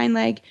horse's hind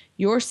leg,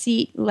 your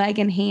seat, leg,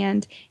 and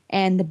hand,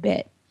 and the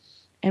bit.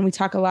 And we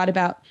talk a lot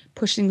about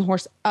pushing the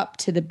horse up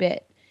to the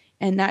bit.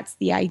 And that's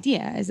the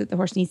idea, is that the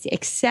horse needs to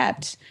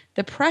accept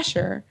the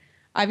pressure.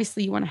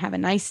 Obviously, you want to have a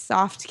nice,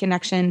 soft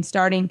connection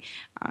starting.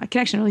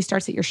 Connection really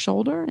starts at your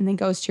shoulder and then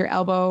goes to your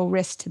elbow,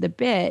 wrist to the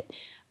bit.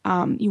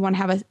 You want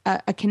to have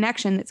a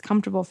connection that's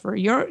comfortable for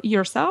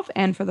yourself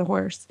and for the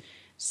horse.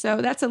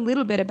 So that's a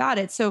little bit about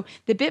it. So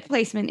the bit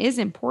placement is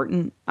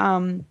important,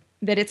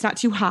 that it's not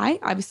too high.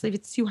 Obviously, if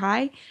it's too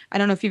high, I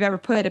don't know if you've ever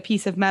put a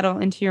piece of metal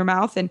into your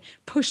mouth and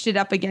pushed it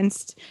up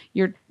against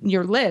your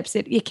lips.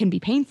 It can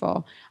be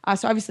painful.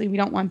 So obviously, we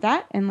don't want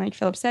that. And like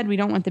Philip said, we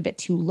don't want the bit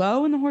too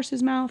low in the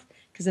horse's mouth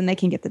because then they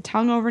can get the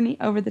tongue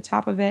over the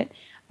top of it.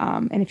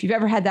 And if you've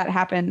ever had that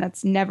happen,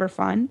 that's never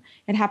fun.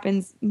 It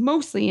happens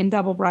mostly in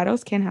double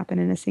bridles, can happen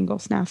in a single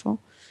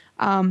snaffle.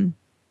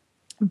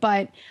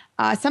 But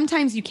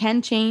sometimes you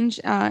can change,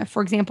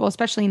 for example,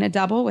 especially in a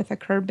double with a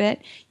curb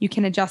bit, you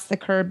can adjust the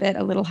curb bit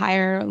a little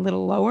higher, a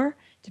little lower,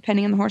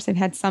 depending on the horse. I've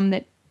had some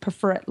that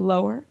prefer it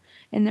lower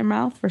in their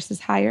mouth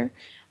versus higher.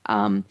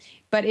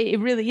 But it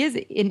really is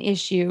an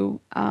issue.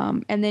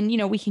 And then,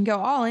 we can go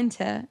all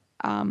into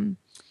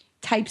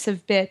types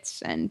of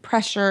bits and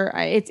pressure.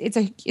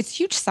 It's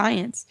huge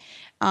science.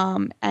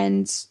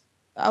 And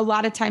a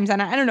lot of times,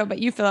 and I don't know about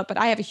you, Philip, but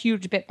I have a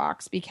huge bit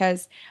box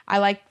because I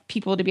like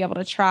people to be able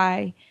to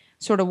try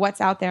sort of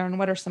what's out there and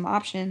what are some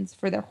options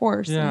for their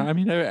horse. Yeah, I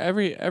mean,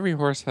 every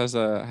horse has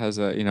a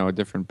a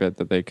different bit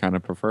that they kind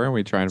of prefer, and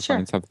we try and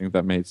find something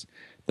that makes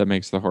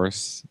the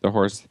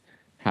horse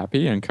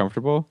happy and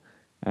comfortable,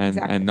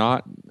 and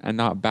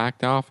not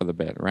backed off of the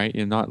bit, right?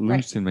 You're not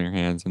loose in your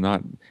hands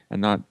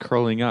and not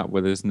curling up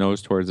with his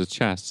nose towards his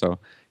chest. So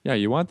yeah,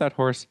 you want that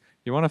horse.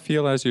 You want to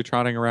feel as you're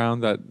trotting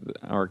around that,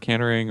 or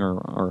cantering,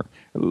 or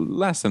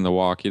less in the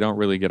walk. You don't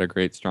really get a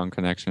great strong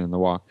connection in the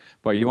walk,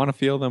 but you want to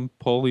feel them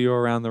pull you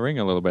around the ring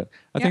a little bit.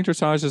 I think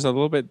dressage is a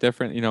little bit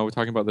different. We're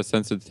talking about the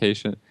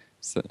sensitization.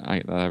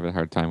 I have a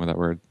hard time with that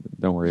word.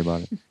 Don't worry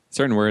about it.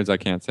 Certain words I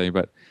can't say,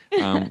 but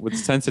with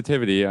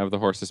sensitivity of the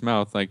horse's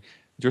mouth, like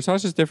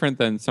dressage is different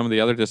than some of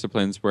the other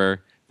disciplines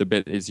where the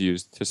bit is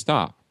used to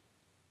stop.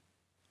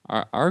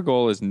 Our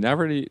goal is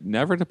never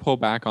to pull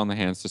back on the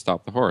hands to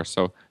stop the horse.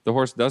 So the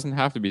horse doesn't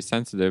have to be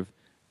sensitive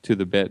to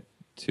the bit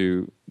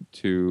to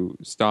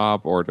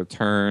stop or to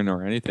turn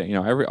or anything.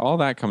 All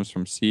that comes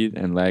from seat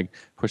and leg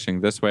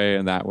pushing this way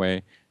and that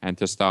way, and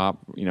to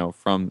stop,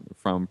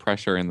 from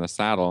pressure in the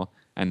saddle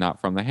and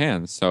not from the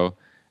hands. So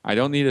I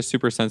don't need a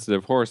super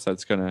sensitive horse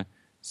that's going to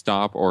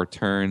stop or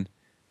turn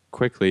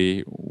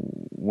quickly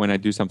when I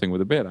do something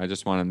with a bit. I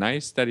just want a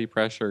nice steady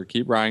pressure,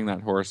 keep riding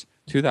that horse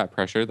to that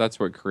pressure. That's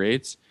what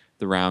creates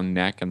the round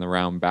neck and the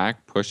round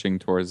back, pushing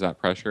towards that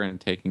pressure and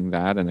taking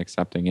that and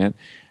accepting it.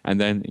 And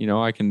then,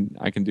 I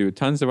can do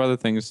tons of other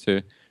things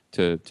to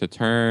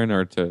turn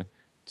or to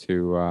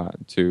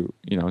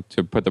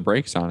put the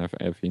brakes on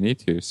if you need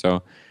to.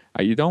 So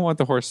you don't want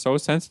the horse so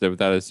sensitive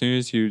that as soon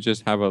as you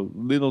just have a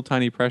little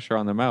tiny pressure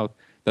on the mouth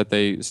that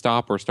they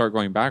stop or start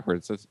going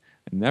backwards. I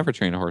never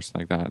train a horse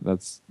like that.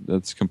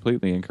 That's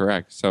completely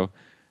incorrect. So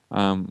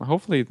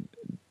hopefully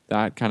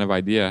that kind of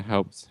idea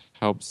helps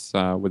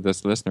with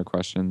this listener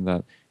question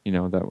that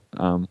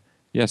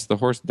yes, the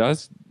horse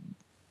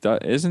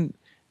isn't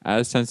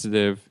as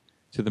sensitive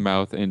to the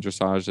mouth in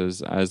dressage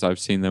as I've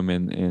seen them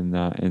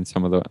in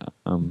some of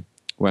the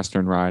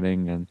Western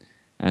riding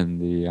and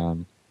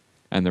the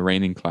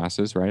reining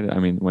classes, right? I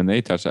mean, when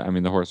they touch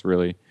it, the horse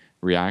really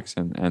reacts,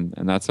 and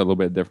that's a little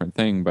bit different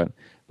thing. But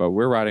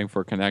we're riding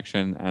for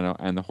connection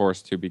and the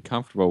horse to be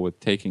comfortable with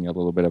taking a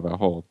little bit of a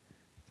hold.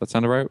 Does that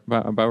sound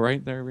about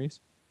right there, Reese?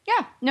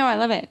 Yeah, no, I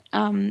love it.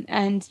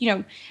 And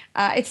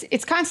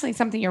it's constantly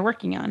something you're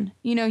working on.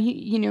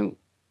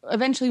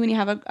 Eventually when you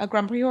have a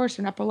Grand Prix horse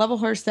or an upper level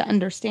horse that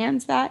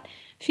understands that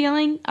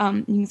feeling,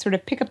 you can sort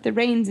of pick up the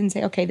reins and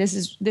say, okay, this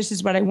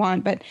is what I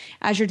want. But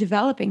as you're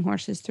developing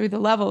horses through the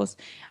levels,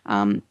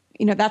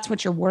 that's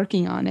what you're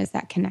working on, is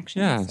that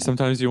connection. Yeah, so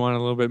sometimes you want a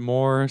little bit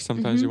more,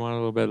 sometimes you want a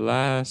little bit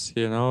less.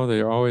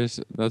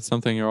 That's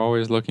something you're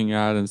always looking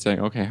at and saying,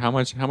 okay, how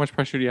much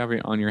pressure do you have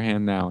on your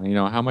hand now?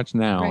 How much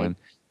now? Right.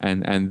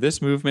 And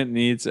this movement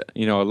needs, a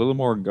little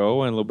more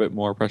go and a little bit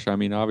more pressure.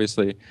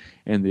 Obviously,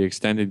 in the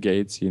extended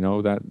gaits,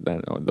 that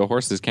the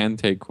horses can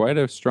take quite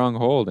a strong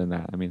hold in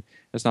that.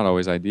 it's not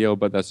always ideal,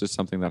 but that's just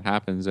something that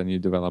happens and you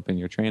develop in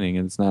your training.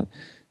 And it's not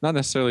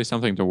necessarily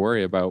something to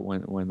worry about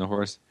when the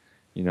horse,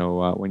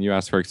 when you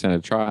ask for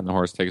extended trot and the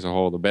horse takes a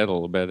hold of the bit a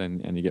little bit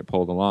and you get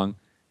pulled along,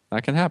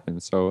 that can happen.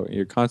 So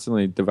you're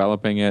constantly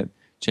developing it,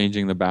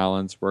 changing the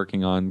balance,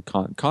 working on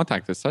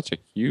contact is such a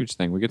huge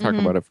thing. We could talk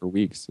about it for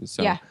weeks.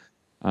 So,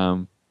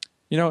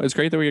 it's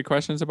great that we get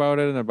questions about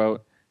it and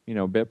about,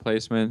 bit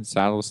placement,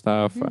 saddle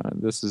stuff.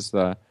 This is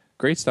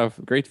great stuff,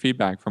 great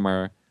feedback from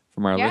our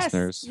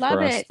listeners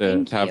for us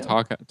to have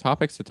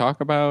topics to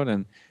talk about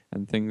and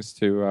things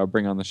to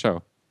bring on the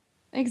show.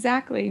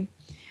 Exactly.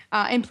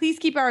 And please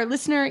keep our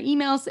listener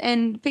emails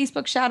and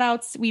Facebook shout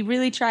outs. We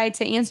really try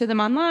to answer them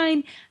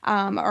online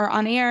or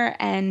on air.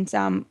 And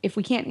if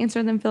we can't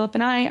answer them, Philip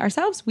and I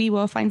ourselves, we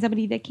will find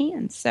somebody that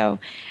can. So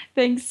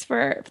thanks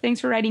for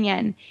writing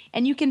in.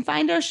 And you can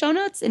find our show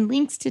notes and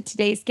links to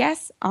today's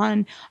guests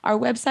on our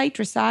website,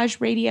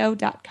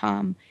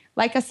 dressageradio.com.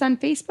 Like us on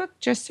Facebook,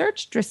 just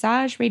search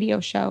Dressage Radio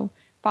Show.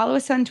 Follow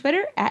us on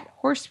Twitter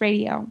 @Horse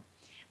Radio.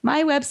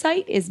 My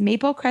website is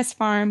Maple Crest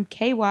Farm,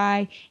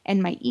 KY,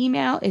 and my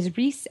email is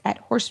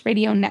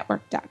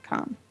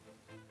reese@horseradionetwork.com.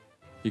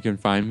 You can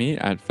find me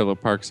at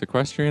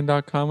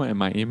philipparksequestrian.com, and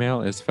my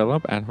email is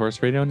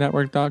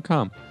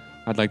philip@horseradionetwork.com.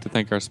 I'd like to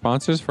thank our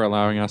sponsors for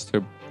allowing us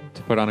to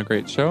put on a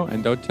great show,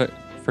 and don't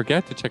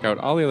forget to check out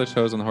all the other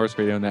shows on the Horse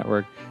Radio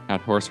Network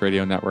at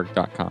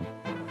horseradionetwork.com.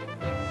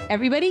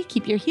 Everybody,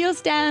 keep your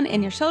heels down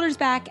and your shoulders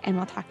back, and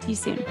we'll talk to you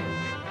soon.